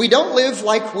us, we don't live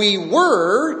like we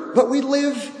were, but we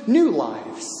live new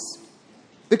lives.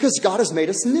 Because God has made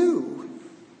us new.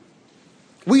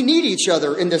 We need each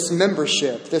other in this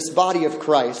membership, this body of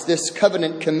Christ, this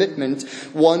covenant commitment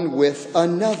one with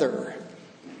another.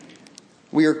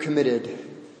 We are committed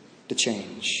to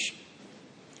change.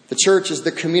 The church is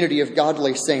the community of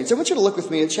godly saints. I want you to look with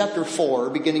me at chapter 4,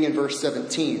 beginning in verse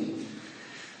 17.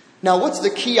 Now, what's the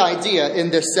key idea in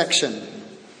this section?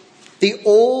 The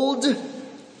old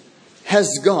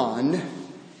has gone,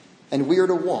 and we are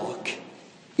to walk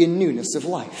in newness of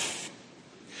life.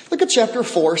 Look at chapter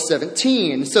 4,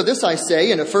 17. So this I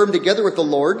say and affirm together with the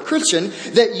Lord, Christian,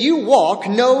 that you walk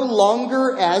no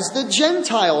longer as the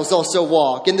Gentiles also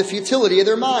walk, in the futility of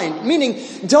their mind. Meaning,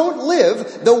 don't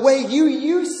live the way you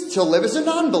used to live as a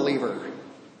non-believer.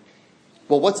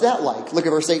 Well, what's that like? Look at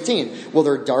verse 18. Well,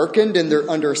 they're darkened in their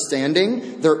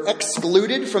understanding. They're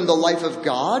excluded from the life of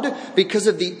God because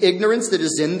of the ignorance that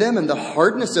is in them and the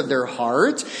hardness of their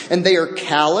heart. And they are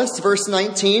callous. Verse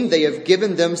 19, they have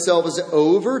given themselves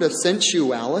over to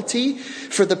sensuality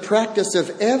for the practice of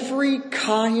every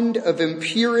kind of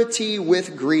impurity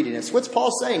with greediness. What's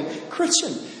Paul saying?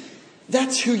 Christian,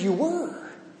 that's who you were.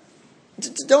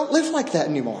 Don't live like that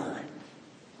anymore.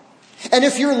 And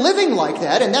if you're living like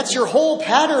that, and that's your whole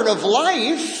pattern of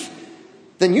life,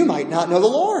 then you might not know the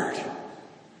Lord.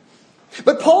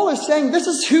 But Paul is saying this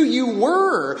is who you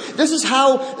were. This is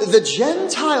how the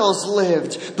Gentiles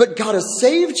lived. But God has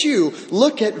saved you.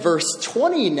 Look at verse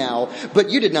 20 now.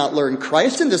 But you did not learn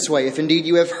Christ in this way, if indeed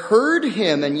you have heard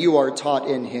Him and you are taught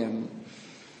in Him.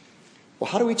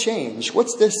 Well, how do we change?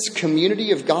 What's this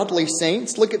community of godly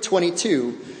saints? Look at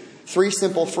 22. 3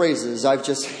 simple phrases. I've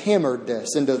just hammered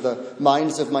this into the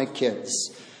minds of my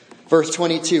kids. Verse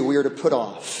 22, we are to put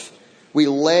off. We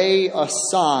lay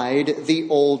aside the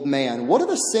old man. What are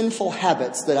the sinful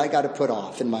habits that I got to put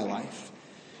off in my life?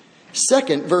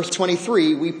 Second, verse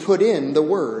 23, we put in the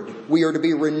word. We are to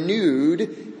be renewed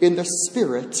in the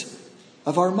spirit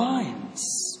of our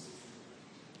minds.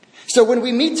 So when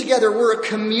we meet together, we're a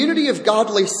community of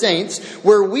godly saints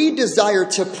where we desire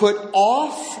to put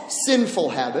off sinful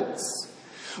habits.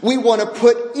 We want to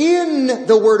put in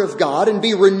the Word of God and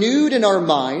be renewed in our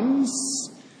minds.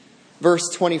 Verse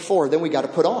 24, then we got to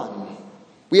put on.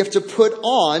 We have to put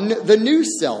on the new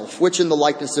self, which in the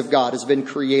likeness of God has been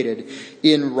created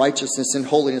in righteousness and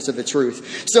holiness of the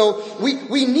truth. So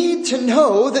we need to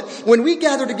know that when we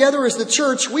gather together as the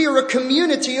church, we are a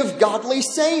community of godly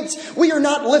saints. We are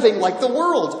not living like the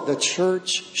world. The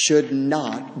church should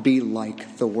not be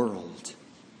like the world.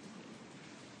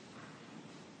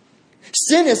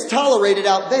 Sin is tolerated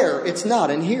out there. It's not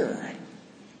in here.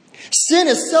 Sin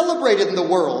is celebrated in the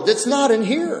world. It's not in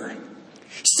here.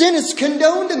 Sin is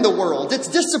condoned in the world. It's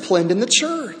disciplined in the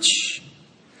church.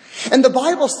 And the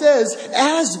Bible says,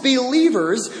 as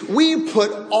believers, we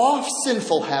put off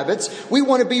sinful habits. We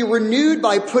want to be renewed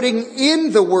by putting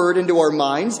in the Word into our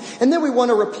minds. And then we want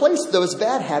to replace those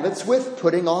bad habits with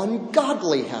putting on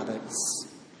godly habits.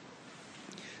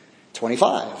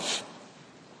 25.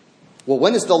 Well,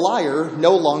 when is the liar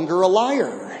no longer a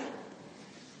liar?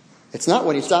 It's not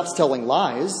when he stops telling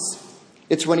lies.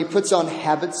 It's when he puts on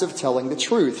habits of telling the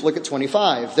truth. Look at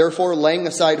 25. Therefore, laying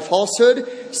aside falsehood,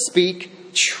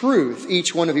 speak truth,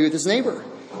 each one of you with his neighbor.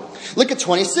 Look at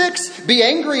 26. Be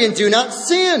angry and do not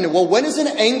sin. Well, when is an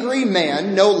angry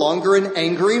man no longer an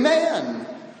angry man?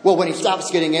 Well, when he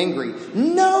stops getting angry.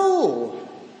 No!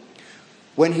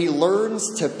 When he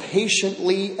learns to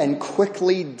patiently and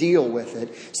quickly deal with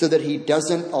it so that he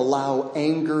doesn't allow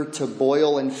anger to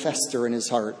boil and fester in his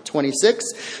heart.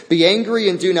 26, be angry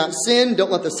and do not sin.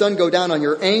 Don't let the sun go down on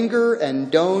your anger, and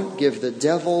don't give the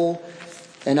devil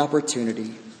an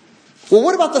opportunity. Well,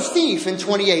 what about the thief in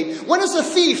 28? When is a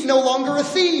thief no longer a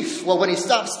thief? Well, when he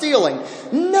stops stealing.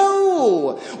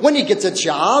 No! When he gets a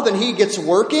job and he gets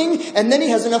working and then he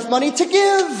has enough money to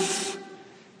give.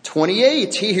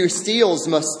 28, he who steals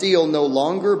must steal no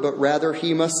longer, but rather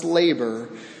he must labor,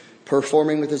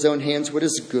 performing with his own hands what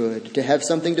is good, to have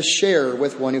something to share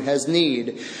with one who has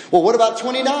need. Well, what about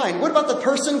 29? What about the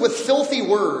person with filthy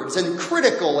words and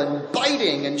critical and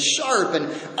biting and sharp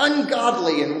and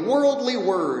ungodly and worldly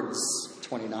words?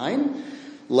 29,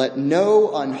 let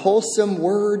no unwholesome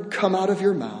word come out of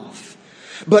your mouth,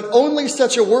 but only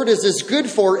such a word as is good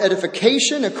for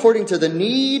edification according to the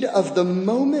need of the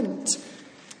moment,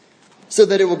 so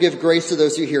that it will give grace to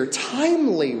those who hear.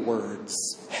 Timely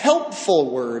words, helpful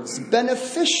words,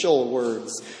 beneficial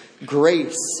words,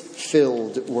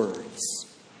 grace-filled words.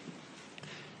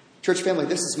 Church family,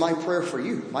 this is my prayer for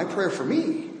you, my prayer for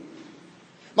me,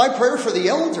 my prayer for the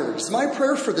elders, my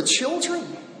prayer for the children,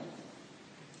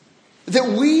 that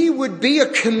we would be a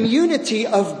community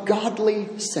of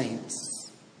godly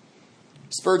saints.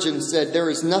 Spurgeon said, there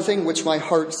is nothing which my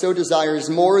heart so desires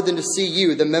more than to see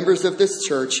you, the members of this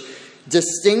church,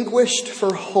 distinguished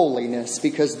for holiness,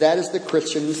 because that is the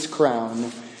Christian's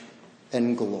crown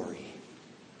and glory.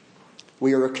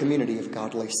 We are a community of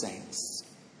godly saints.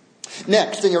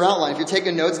 Next, in your outline, if you're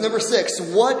taking notes, number 6,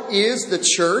 what is the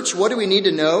church? What do we need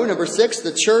to know? Number 6,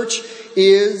 the church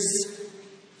is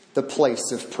the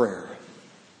place of prayer.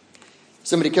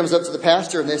 Somebody comes up to the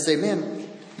pastor and they say, man,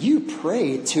 you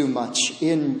pray too much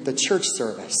in the church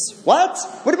service. What?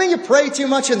 What do you mean you pray too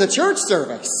much in the church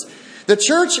service? The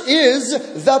church is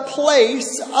the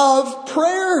place of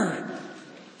prayer.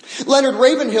 Leonard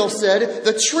Ravenhill said,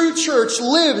 the true church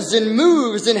lives and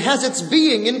moves and has its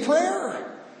being in prayer.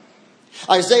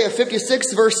 Isaiah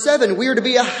 56 verse 7, we are to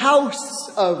be a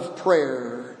house of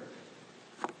prayer.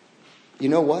 You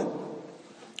know what?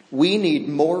 We need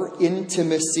more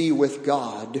intimacy with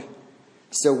God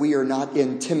so we are not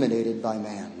intimidated by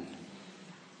man.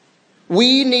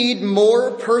 We need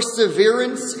more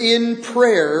perseverance in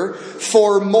prayer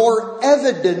for more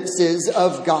evidences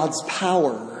of God's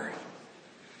power.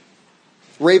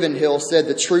 Ravenhill said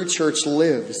the true church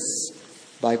lives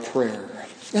by prayer.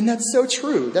 And that's so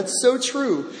true. That's so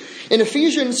true. In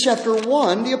Ephesians chapter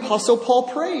 1, the Apostle Paul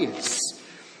prays.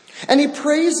 And he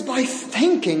prays by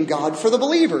thanking God for the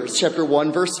believers. Chapter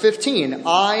 1, verse 15.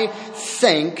 I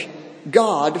thank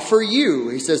God for you.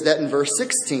 He says that in verse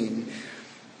 16.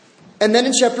 And then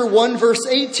in chapter 1, verse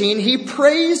 18, he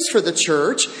prays for the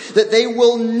church that they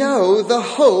will know the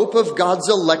hope of God's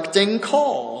electing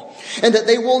call, and that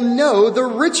they will know the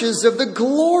riches of the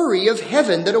glory of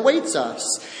heaven that awaits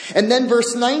us. And then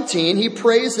verse 19, he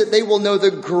prays that they will know the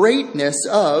greatness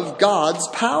of God's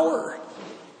power.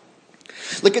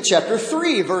 Look at chapter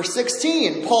 3, verse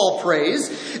 16. Paul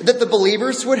prays that the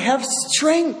believers would have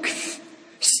strength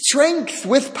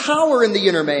with power in the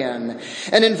inner man.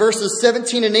 And in verses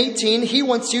 17 and 18, he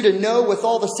wants you to know with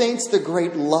all the saints the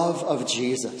great love of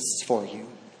Jesus for you.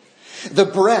 the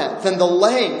breadth and the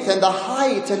length and the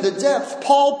height and the depth.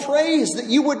 Paul prays that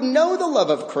you would know the love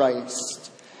of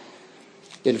Christ.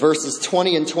 In verses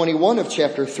 20 and 21 of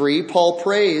chapter 3, Paul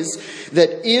prays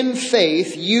that in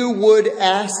faith you would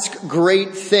ask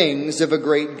great things of a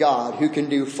great God who can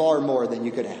do far more than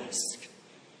you could ask.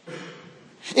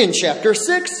 In chapter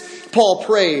 6, Paul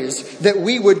prays that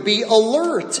we would be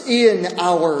alert in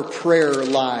our prayer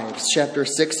lives. Chapter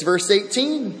 6, verse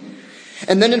 18.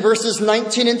 And then in verses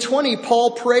 19 and 20,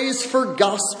 Paul prays for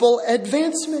gospel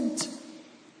advancement.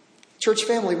 Church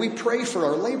family, we pray for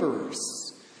our laborers.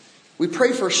 We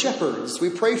pray for shepherds. We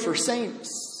pray for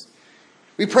saints.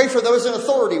 We pray for those in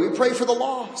authority. We pray for the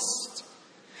lost.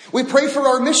 We pray for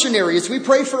our missionaries. We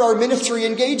pray for our ministry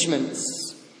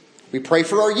engagements. We pray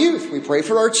for our youth. We pray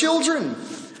for our children.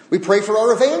 We pray for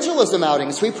our evangelism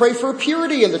outings. We pray for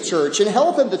purity in the church and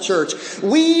health in the church.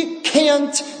 We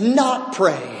can't not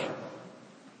pray.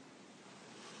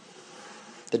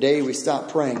 The day we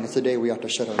stop praying is the day we ought to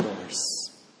shut our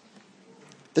doors.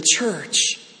 The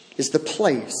church is the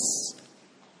place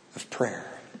of prayer.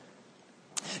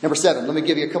 Number 7, let me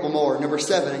give you a couple more. Number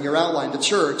 7 in your outline, the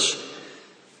church.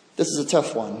 This is a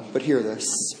tough one, but hear this.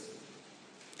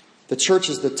 The church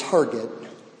is the target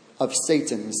of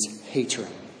Satan's hatred.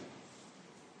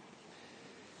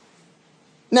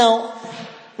 Now,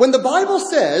 when the Bible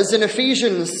says in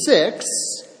Ephesians 6,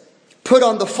 put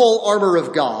on the full armor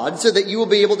of God so that you will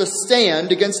be able to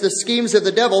stand against the schemes of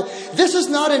the devil, this is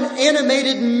not an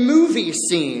animated movie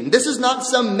scene. This is not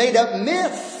some made-up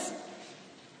myth.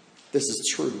 This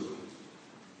is true.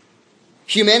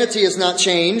 Humanity has not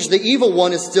changed. The evil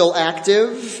one is still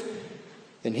active,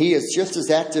 and he is just as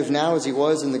active now as he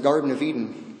was in the Garden of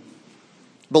Eden.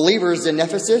 Believers in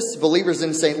Ephesus, believers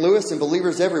in St. Louis, and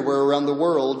believers everywhere around the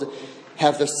world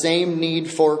have the same need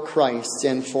for Christ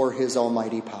and for his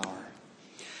almighty power.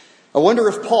 I wonder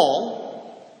if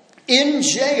Paul, in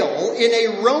jail, in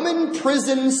a Roman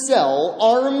prison cell,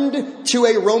 armed to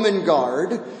a Roman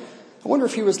guard, I wonder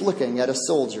if he was looking at a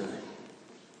soldier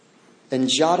and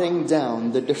jotting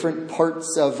down the different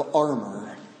parts of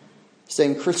armor,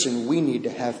 saying, Christian, we need to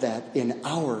have that in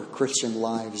our Christian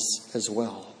lives as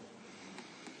well.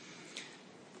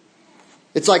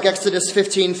 It's like Exodus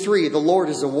 15:3, the Lord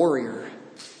is a warrior.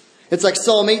 It's like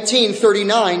Psalm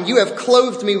 18:39, you have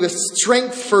clothed me with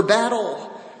strength for battle.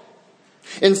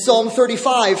 In Psalm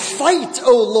 35, fight,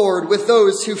 O Lord, with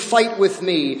those who fight with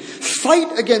me.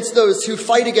 Fight against those who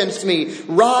fight against me.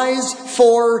 Rise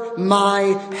for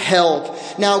my help.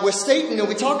 Now with Satan, when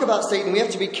we talk about Satan, we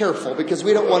have to be careful because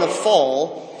we don't want to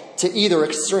fall to either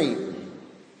extreme.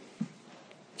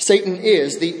 Satan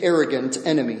is the arrogant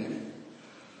enemy.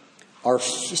 Our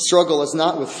struggle is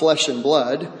not with flesh and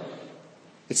blood.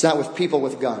 It's not with people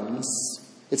with guns.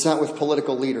 It's not with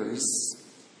political leaders.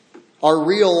 Our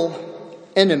real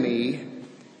enemy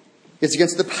is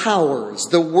against the powers,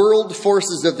 the world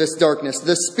forces of this darkness,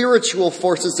 the spiritual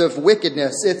forces of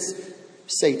wickedness. It's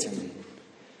Satan.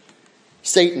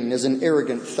 Satan is an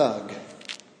arrogant thug,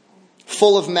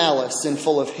 full of malice and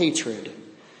full of hatred.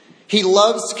 He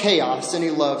loves chaos and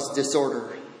he loves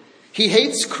disorder. He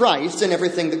hates Christ and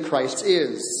everything that Christ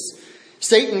is.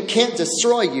 Satan can't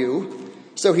destroy you,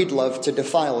 so he'd love to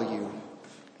defile you.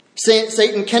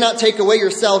 Satan cannot take away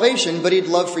your salvation, but he'd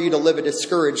love for you to live a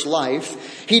discouraged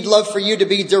life. He'd love for you to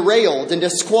be derailed and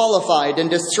disqualified and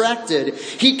distracted.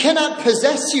 He cannot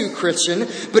possess you, Christian,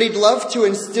 but he'd love to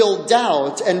instill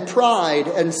doubt and pride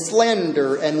and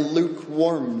slander and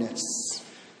lukewarmness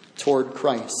toward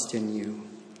Christ in you.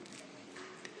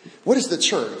 What is the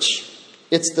church?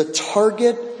 It's the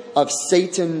target of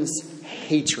Satan's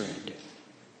hatred.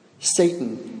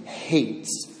 Satan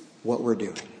hates what we're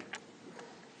doing.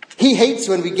 He hates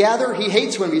when we gather. He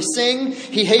hates when we sing.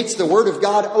 He hates the Word of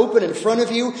God open in front of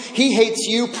you. He hates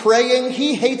you praying.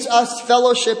 He hates us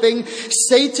fellowshipping.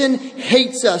 Satan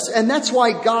hates us. And that's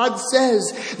why God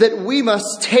says that we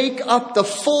must take up the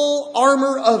full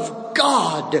armor of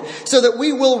God so that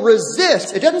we will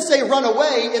resist. It doesn't say run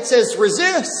away. It says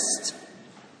resist.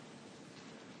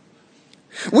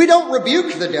 We don't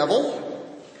rebuke the devil.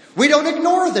 We don't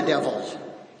ignore the devil.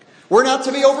 We're not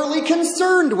to be overly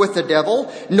concerned with the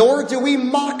devil, nor do we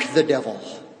mock the devil.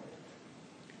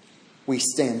 We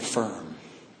stand firm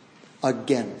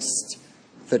against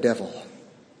the devil.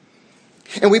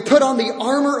 And we put on the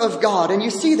armor of God, and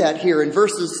you see that here in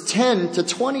verses 10 to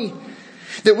 20,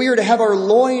 that we are to have our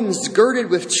loins girded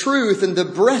with truth and the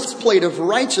breastplate of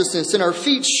righteousness and our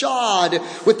feet shod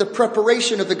with the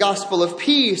preparation of the gospel of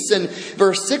peace. And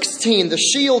verse 16, the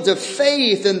shield of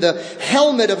faith and the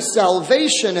helmet of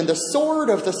salvation and the sword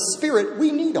of the Spirit.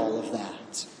 We need all of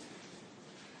that.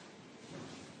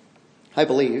 I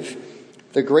believe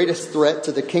The greatest threat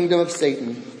to the kingdom of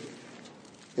Satan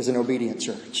is an obedient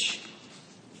church.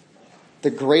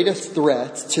 The greatest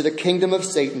threat to the kingdom of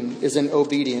Satan is an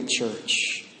obedient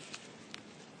church.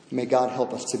 May God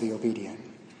help us to be obedient.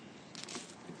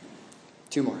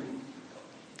 2 more.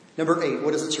 Number 8,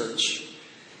 what is a church?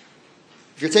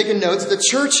 If you're taking notes, the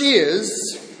church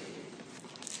is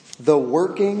the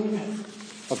working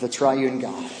of the triune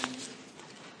God.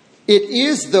 It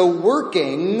is the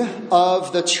working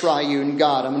of the triune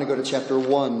God. I'm going to go to chapter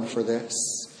 1 for this.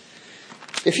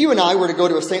 If you and I were to go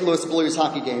to a St. Louis Blues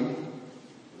hockey game,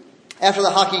 after the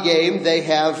hockey game, they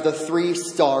have the 3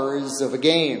 stars of a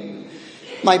game.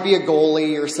 Might be a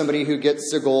goalie or somebody who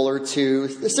gets a goal or two.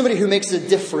 Somebody who makes a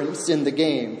difference in the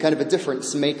game, kind of a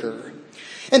difference maker.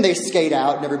 And they skate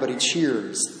out and everybody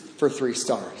cheers for 3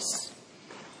 stars.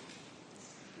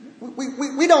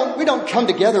 We don't come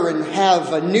together and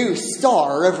have a new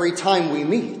star every time we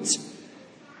meet.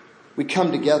 We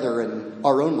come together and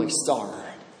our only star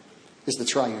is the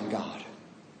triune God.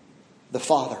 The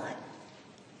Father,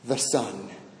 the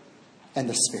Son, and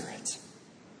the Spirit.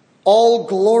 All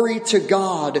glory to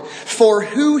God for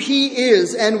who He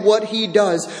is and what He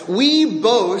does. We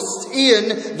boast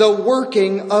in the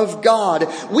working of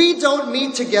God. We don't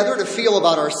meet together to feel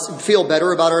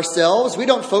better about ourselves. We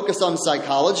don't focus on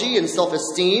psychology and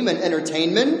self-esteem and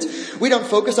entertainment. We don't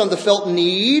focus on the felt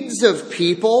needs of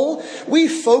people. We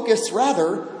focus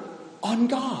rather on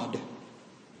God,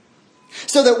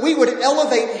 so that we would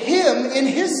elevate Him in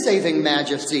His saving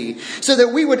majesty. So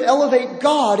that we would elevate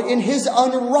God in His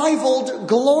unrivaled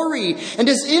glory and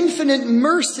His infinite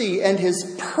mercy and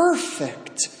His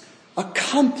perfect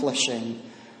accomplishing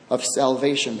of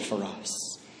salvation for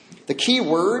us. The key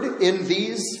word in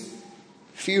these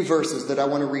few verses that I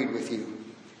want to read with you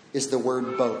is the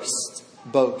word boast.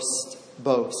 Boast,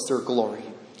 boast, or glory.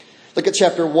 Look at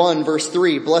chapter 1, verse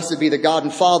 3. Blessed be the God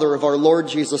and Father of our Lord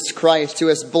Jesus Christ, who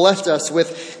has blessed us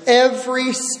with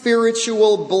every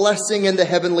spiritual blessing in the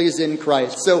heavenlies in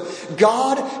Christ. So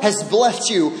God has blessed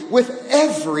you with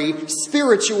every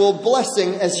spiritual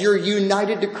blessing as you're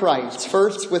united to Christ.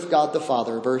 First with God the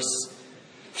Father, verse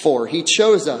 4. He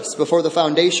chose us before the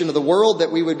foundation of the world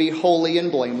that we would be holy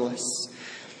and blameless.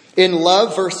 In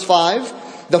love, verse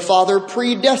 5, the Father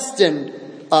predestined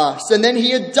us, and then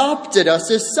He adopted us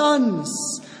as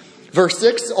sons. Verse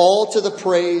 6, all to the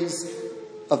praise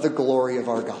of the glory of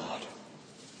our God.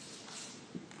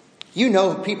 You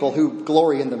know people who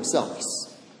glory in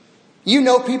themselves. You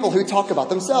know people who talk about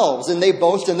themselves and they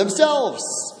boast in themselves.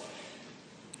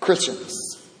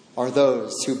 Christians are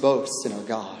those who boast in our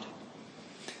God.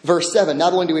 Verse 7,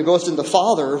 not only do we boast in the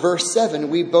Father, verse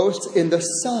 7, we boast in the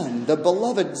Son, the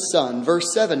beloved Son.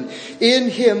 Verse 7,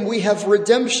 in Him we have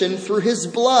redemption through His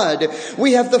blood.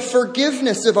 We have the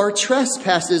forgiveness of our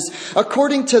trespasses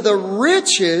according to the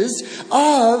riches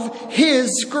of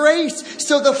His grace.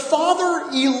 So the Father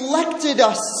elected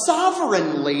us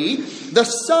sovereignly. The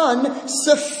Son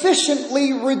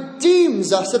sufficiently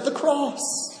redeems us at the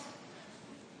cross.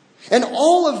 And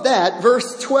all of that,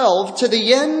 verse 12, to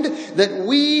the end that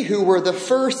we who were the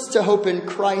first to hope in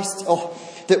Christ,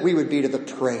 that we would be to the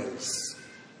praise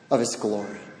of His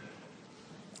glory.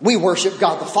 We worship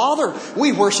God the Father.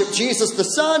 We worship Jesus the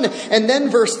Son. And then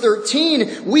verse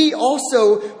 13, we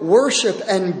also worship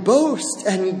and boast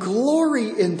and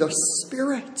glory in the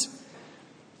Spirit.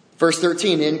 Verse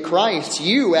 13, in Christ,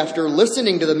 you, after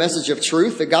listening to the message of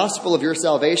truth, the gospel of your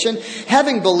salvation,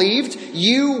 having believed,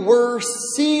 you were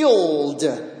sealed.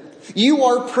 You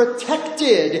are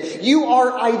protected. You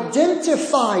are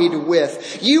identified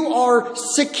with. You are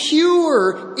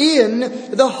secure in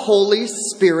the Holy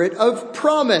Spirit of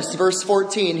promise. Verse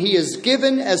 14, He is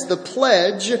given as the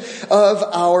pledge of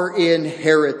our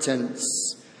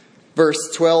inheritance.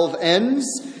 Verse 12 ends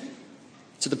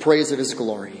to the praise of His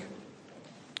glory.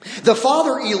 The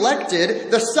Father elected,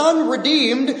 the Son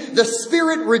redeemed, the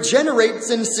Spirit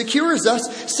regenerates and secures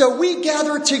us, so we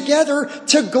gather together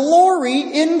to glory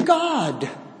in God.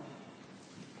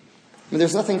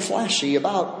 There's nothing flashy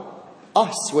about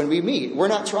us when we meet. We're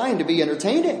not trying to be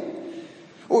entertaining.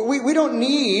 We don't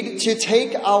need to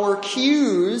take our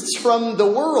cues from the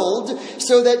world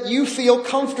so that you feel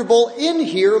comfortable in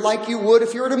here like you would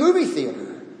if you're at a movie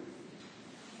theater.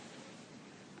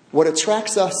 What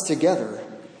attracts us together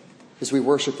is we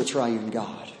worship the triune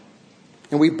God.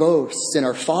 And we boast in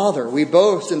our Father. We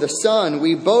boast in the Son.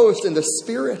 We boast in the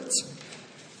Spirit.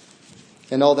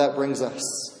 And all that brings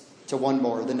us to one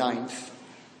more, the ninth.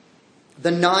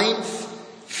 The ninth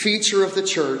feature of the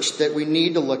church that we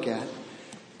need to look at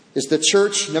is the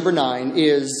church, number 9,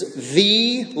 is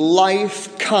the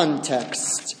life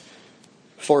context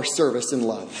for service and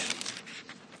love.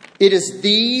 It is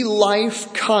the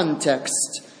life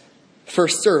context for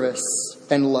service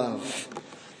and love.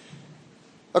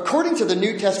 According to the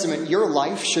New Testament, your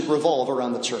life should revolve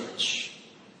around the church.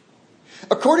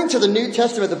 According to the New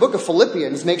Testament, the book of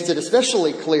Philippians makes it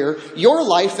especially clear, your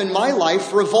life and my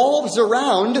life revolves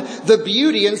around the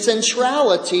beauty and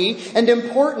centrality and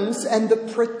importance and the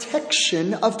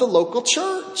protection of the local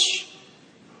church.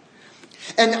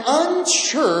 An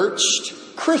unchurched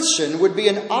Christian would be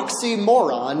an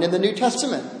oxymoron in the New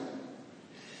Testament.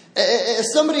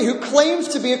 Somebody who claims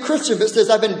to be a Christian but says,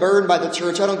 I've been burned by the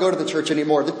church, I don't go to the church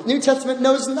anymore. The New Testament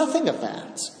knows nothing of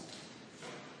that.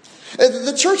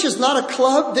 The church is not a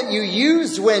club that you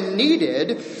use when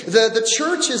needed. The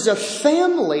church is a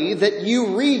family that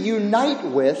you reunite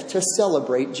with to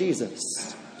celebrate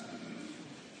Jesus.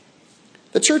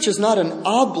 The church is not an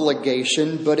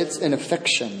obligation, but it's an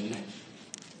affection.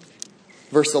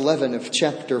 Verse 11 of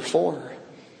chapter 4.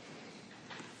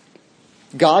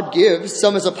 God gives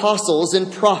some as apostles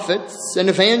and prophets and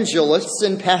evangelists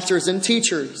and pastors and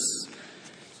teachers.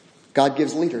 God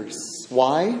gives leaders.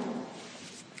 Why?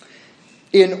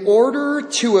 In order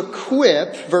to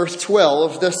equip, verse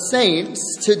 12, the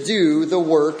saints to do the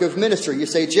work of ministry. You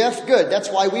say, Jeff, good, that's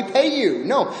why we pay you.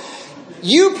 No,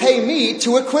 you pay me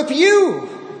to equip you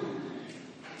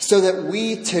so that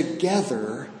we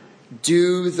together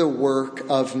do the work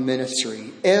of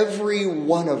ministry. Every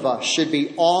one of us should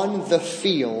be on the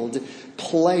field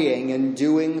playing and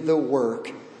doing the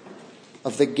work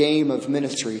of the game of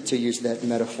ministry, to use that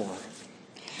metaphor.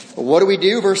 What do we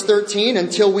do? Verse 13,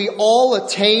 until we all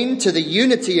attain to the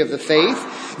unity of the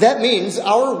faith. That means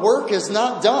our work is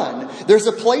not done. There's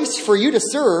a place for you to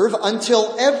serve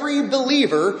until every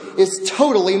believer is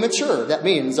totally mature. That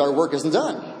means our work isn't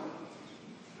done.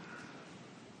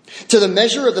 To the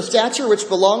measure of the stature which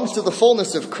belongs to the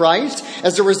fullness of Christ.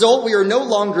 As a result, we are no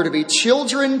longer to be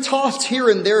children tossed here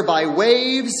and there by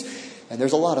waves. And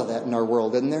there's a lot of that in our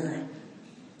world, isn't there?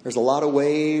 There's a lot of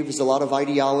waves, a lot of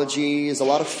ideologies, a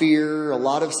lot of fear, a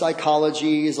lot of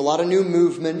psychologies, a lot of new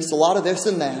movements, a lot of this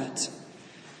and that.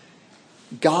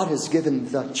 God has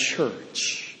given the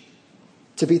church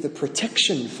to be the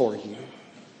protection for you.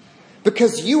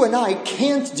 Because you and I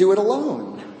can't do it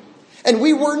alone. And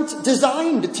we weren't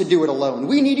designed to do it alone.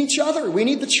 We need each other. We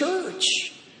need the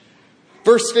church.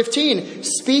 Verse 15,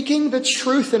 speaking the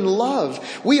truth in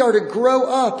love, we are to grow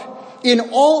up in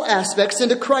all aspects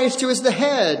into Christ, who is the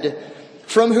head,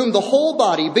 from whom the whole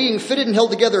body, being fitted and held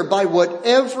together by what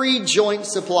every joint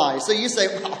supplies. So you say,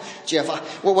 well, Jeff,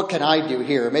 what can I do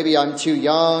here? Maybe I'm too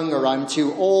young, or I'm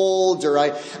too old, or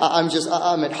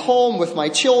I'm at home with my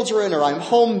children, or I'm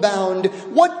homebound.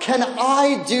 What can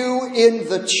I do in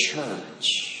the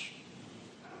church?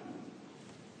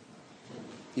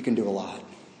 You can do a lot.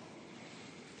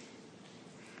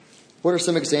 What are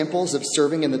some examples of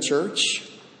serving in the church?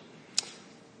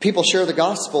 People share the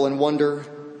gospel and wonder,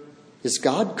 is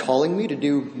God calling me to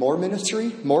do more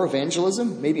ministry, more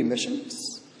evangelism, maybe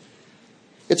missions?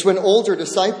 It's when older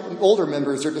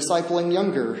members are discipling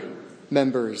younger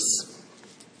members.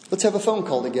 Let's have a phone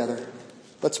call together.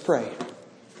 Let's pray.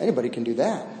 Anybody can do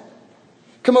that.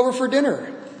 Come over for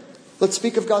dinner. Let's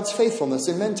speak of God's faithfulness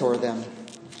and mentor them.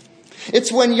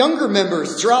 It's when younger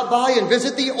members drop by and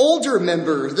visit the older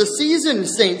members, the seasoned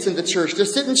saints in the church, to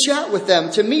sit and chat with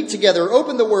them, to meet together,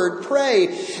 open the Word, pray,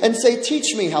 and say,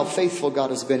 teach me how faithful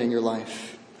God has been in your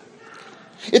life.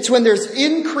 It's when there's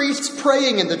increased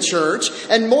praying in the church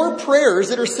and more prayers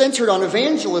that are centered on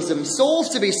evangelism, souls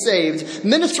to be saved,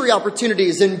 ministry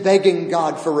opportunities, and begging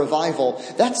God for revival.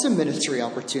 That's a ministry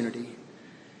opportunity.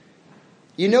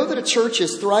 You know that a church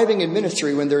is thriving in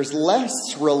ministry when there's less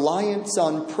reliance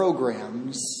on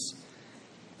programs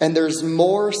and there's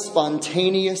more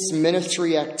spontaneous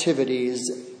ministry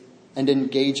activities and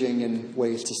engaging in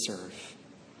ways to serve.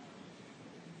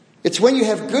 It's when you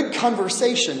have good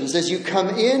conversations as you come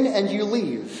in and you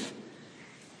leave.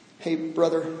 Hey,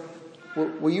 brother,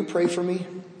 will you pray for me?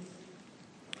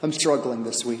 I'm struggling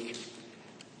this week.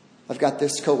 I've got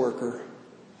this coworker.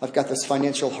 I've got this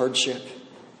financial hardship.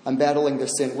 I'm battling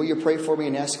this sin. Will you pray for me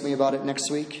and ask me about it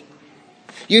next week?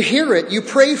 You hear it. You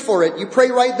pray for it. You pray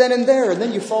right then and there. And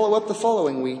then you follow up the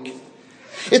following week.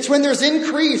 It's when there's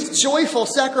increased, joyful,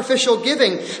 sacrificial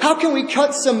giving. How can we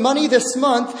cut some money this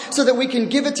month so that we can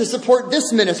give it to support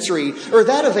this ministry or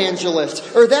that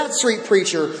evangelist or that street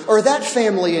preacher or that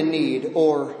family in need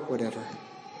or whatever?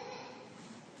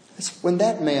 It's when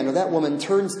that man or that woman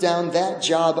turns down that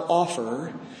job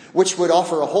offer, which would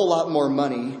offer a whole lot more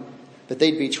money, but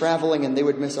they'd be traveling and they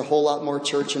would miss a whole lot more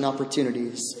church and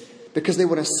opportunities because they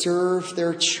want to serve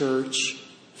their church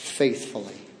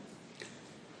faithfully.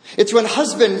 It's when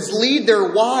husbands lead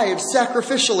their wives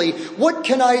sacrificially. What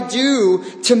can I do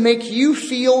to make you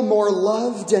feel more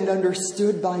loved and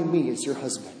understood by me as your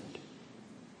husband?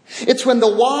 It's when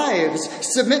the wives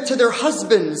submit to their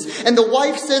husbands and the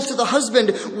wife says to the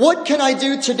husband, what can I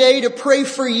do today to pray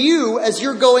for you as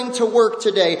you're going to work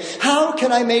today? How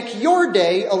can I make your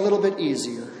day a little bit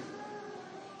easier?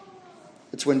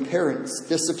 It's when parents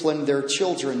discipline their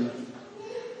children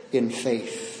in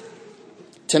faith.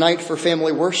 Tonight for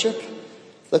family worship,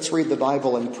 let's read the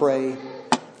Bible and pray,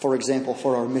 for example,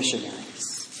 for our missionaries.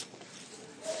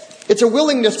 It's a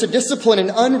willingness to discipline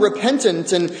an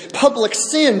unrepentant and public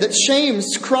sin that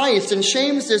shames Christ and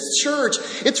shames His church.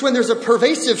 It's when there's a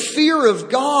pervasive fear of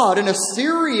God and a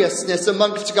seriousness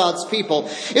amongst God's people.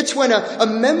 It's when a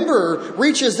member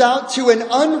reaches out to an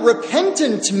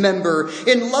unrepentant member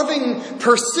in loving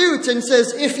pursuit and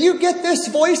says, if you get this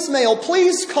voicemail,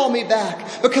 please call me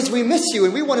back because we miss you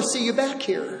and we want to see you back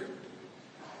here.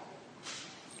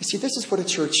 You see, this is what a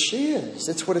church is.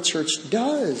 It's what a church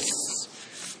does.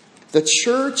 The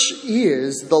church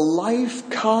is the life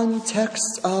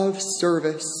context of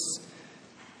service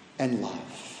and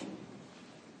love.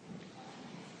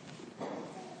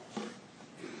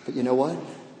 But you know what?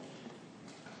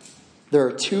 There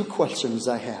are two questions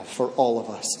I have for all of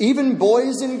us, even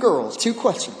boys and girls. Two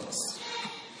questions.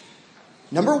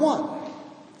 Number one,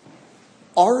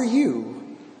 are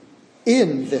you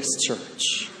in this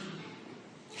church?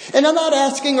 And I'm not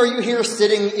asking, are you here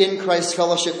sitting in Christ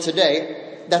Fellowship today?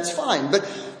 That's fine. But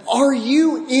are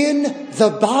you in the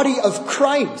body of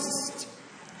Christ?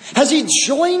 Has He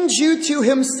joined you to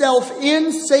Himself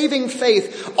in saving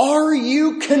faith? Are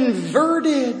you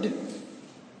converted?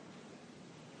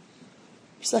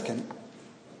 Second,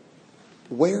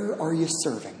 where are you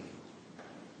serving?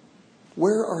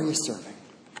 Where are you serving?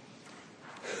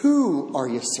 Who are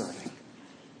you serving?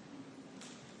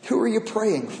 Who are you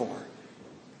praying for?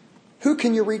 Who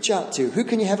can you reach out to? Who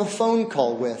can you have a phone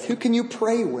call with? Who can you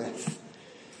pray with?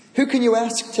 Who can you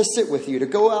ask to sit with you, to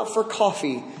go out for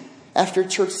coffee after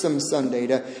church some Sunday,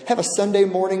 to have a Sunday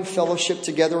morning fellowship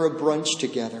together, a brunch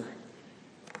together?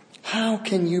 How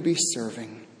can you be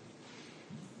serving?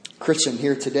 Christian,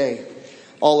 here today,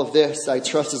 all of this, I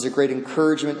trust, is a great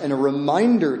encouragement and a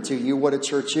reminder to you what a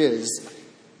church is.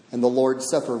 And the Lord's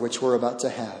Supper, which we're about to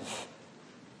have,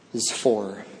 is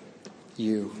for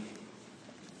you.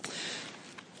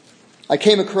 I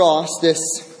came across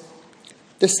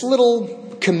this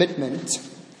little commitment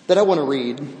that I want to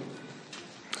read.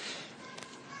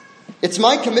 It's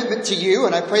my commitment to you,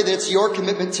 and I pray that it's your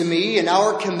commitment to me and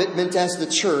our commitment as the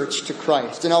church to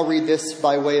Christ. And I'll read this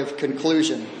by way of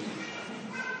conclusion.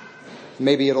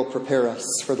 Maybe it'll prepare us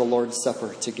for the Lord's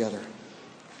Supper together.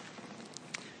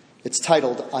 It's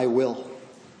titled, I Will.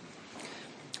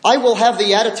 I will have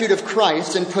the attitude of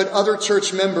Christ and put other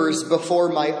church members before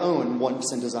my own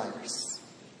wants and desires.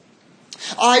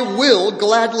 I will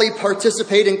gladly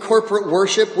participate in corporate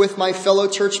worship with my fellow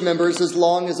church members as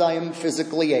long as I am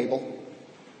physically able.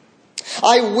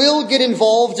 I will get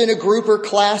involved in a group or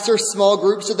class or small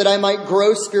group so that I might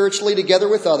grow spiritually together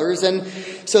with others and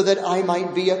so that I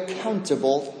might be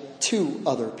accountable to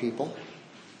other people.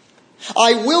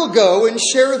 I will go and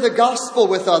share the gospel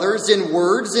with others in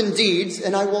words and deeds,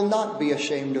 and I will not be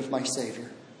ashamed of my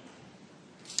Savior.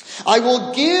 I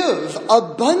will give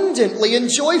abundantly and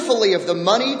joyfully of the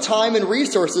money, time, and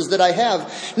resources that I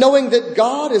have, knowing that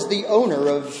God is the owner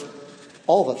of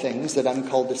all the things that I'm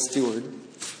called to steward.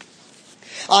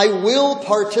 I will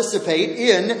participate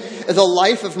in the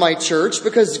life of my church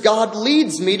because God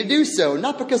leads me to do so,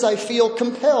 not because I feel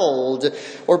compelled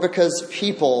or because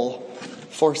people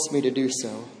force me to do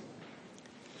so.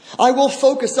 I will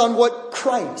focus on what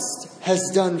Christ has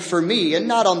done for me and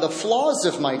not on the flaws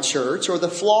of my church or the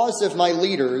flaws of my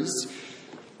leaders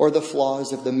or the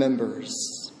flaws of the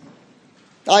members.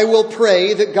 I will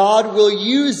pray that God will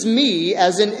use me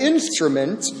as an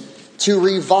instrument to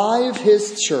revive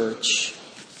His church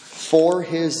for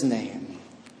His name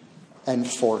and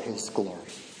for His glory.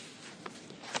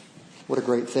 What a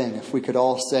great thing if we could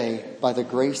all say, by the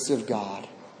grace of God,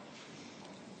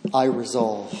 I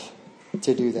resolve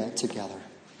to do that together.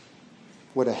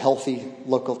 What a healthy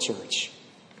local church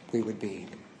we would be.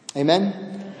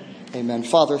 Amen? Amen.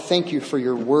 Father, thank you for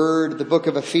your word, the book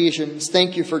of Ephesians.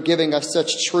 Thank you for giving us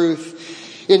such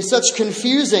truth in such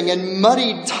confusing and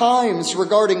muddied times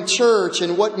regarding church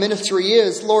and what ministry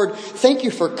is. Lord, thank you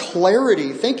for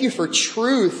clarity. Thank you for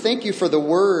truth. Thank you for the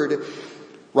word.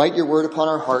 Write your word upon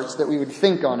our hearts that we would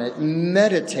think on it,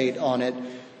 meditate on it,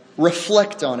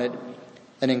 reflect on it,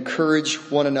 and encourage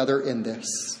one another in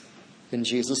this. In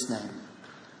Jesus' name,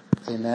 amen.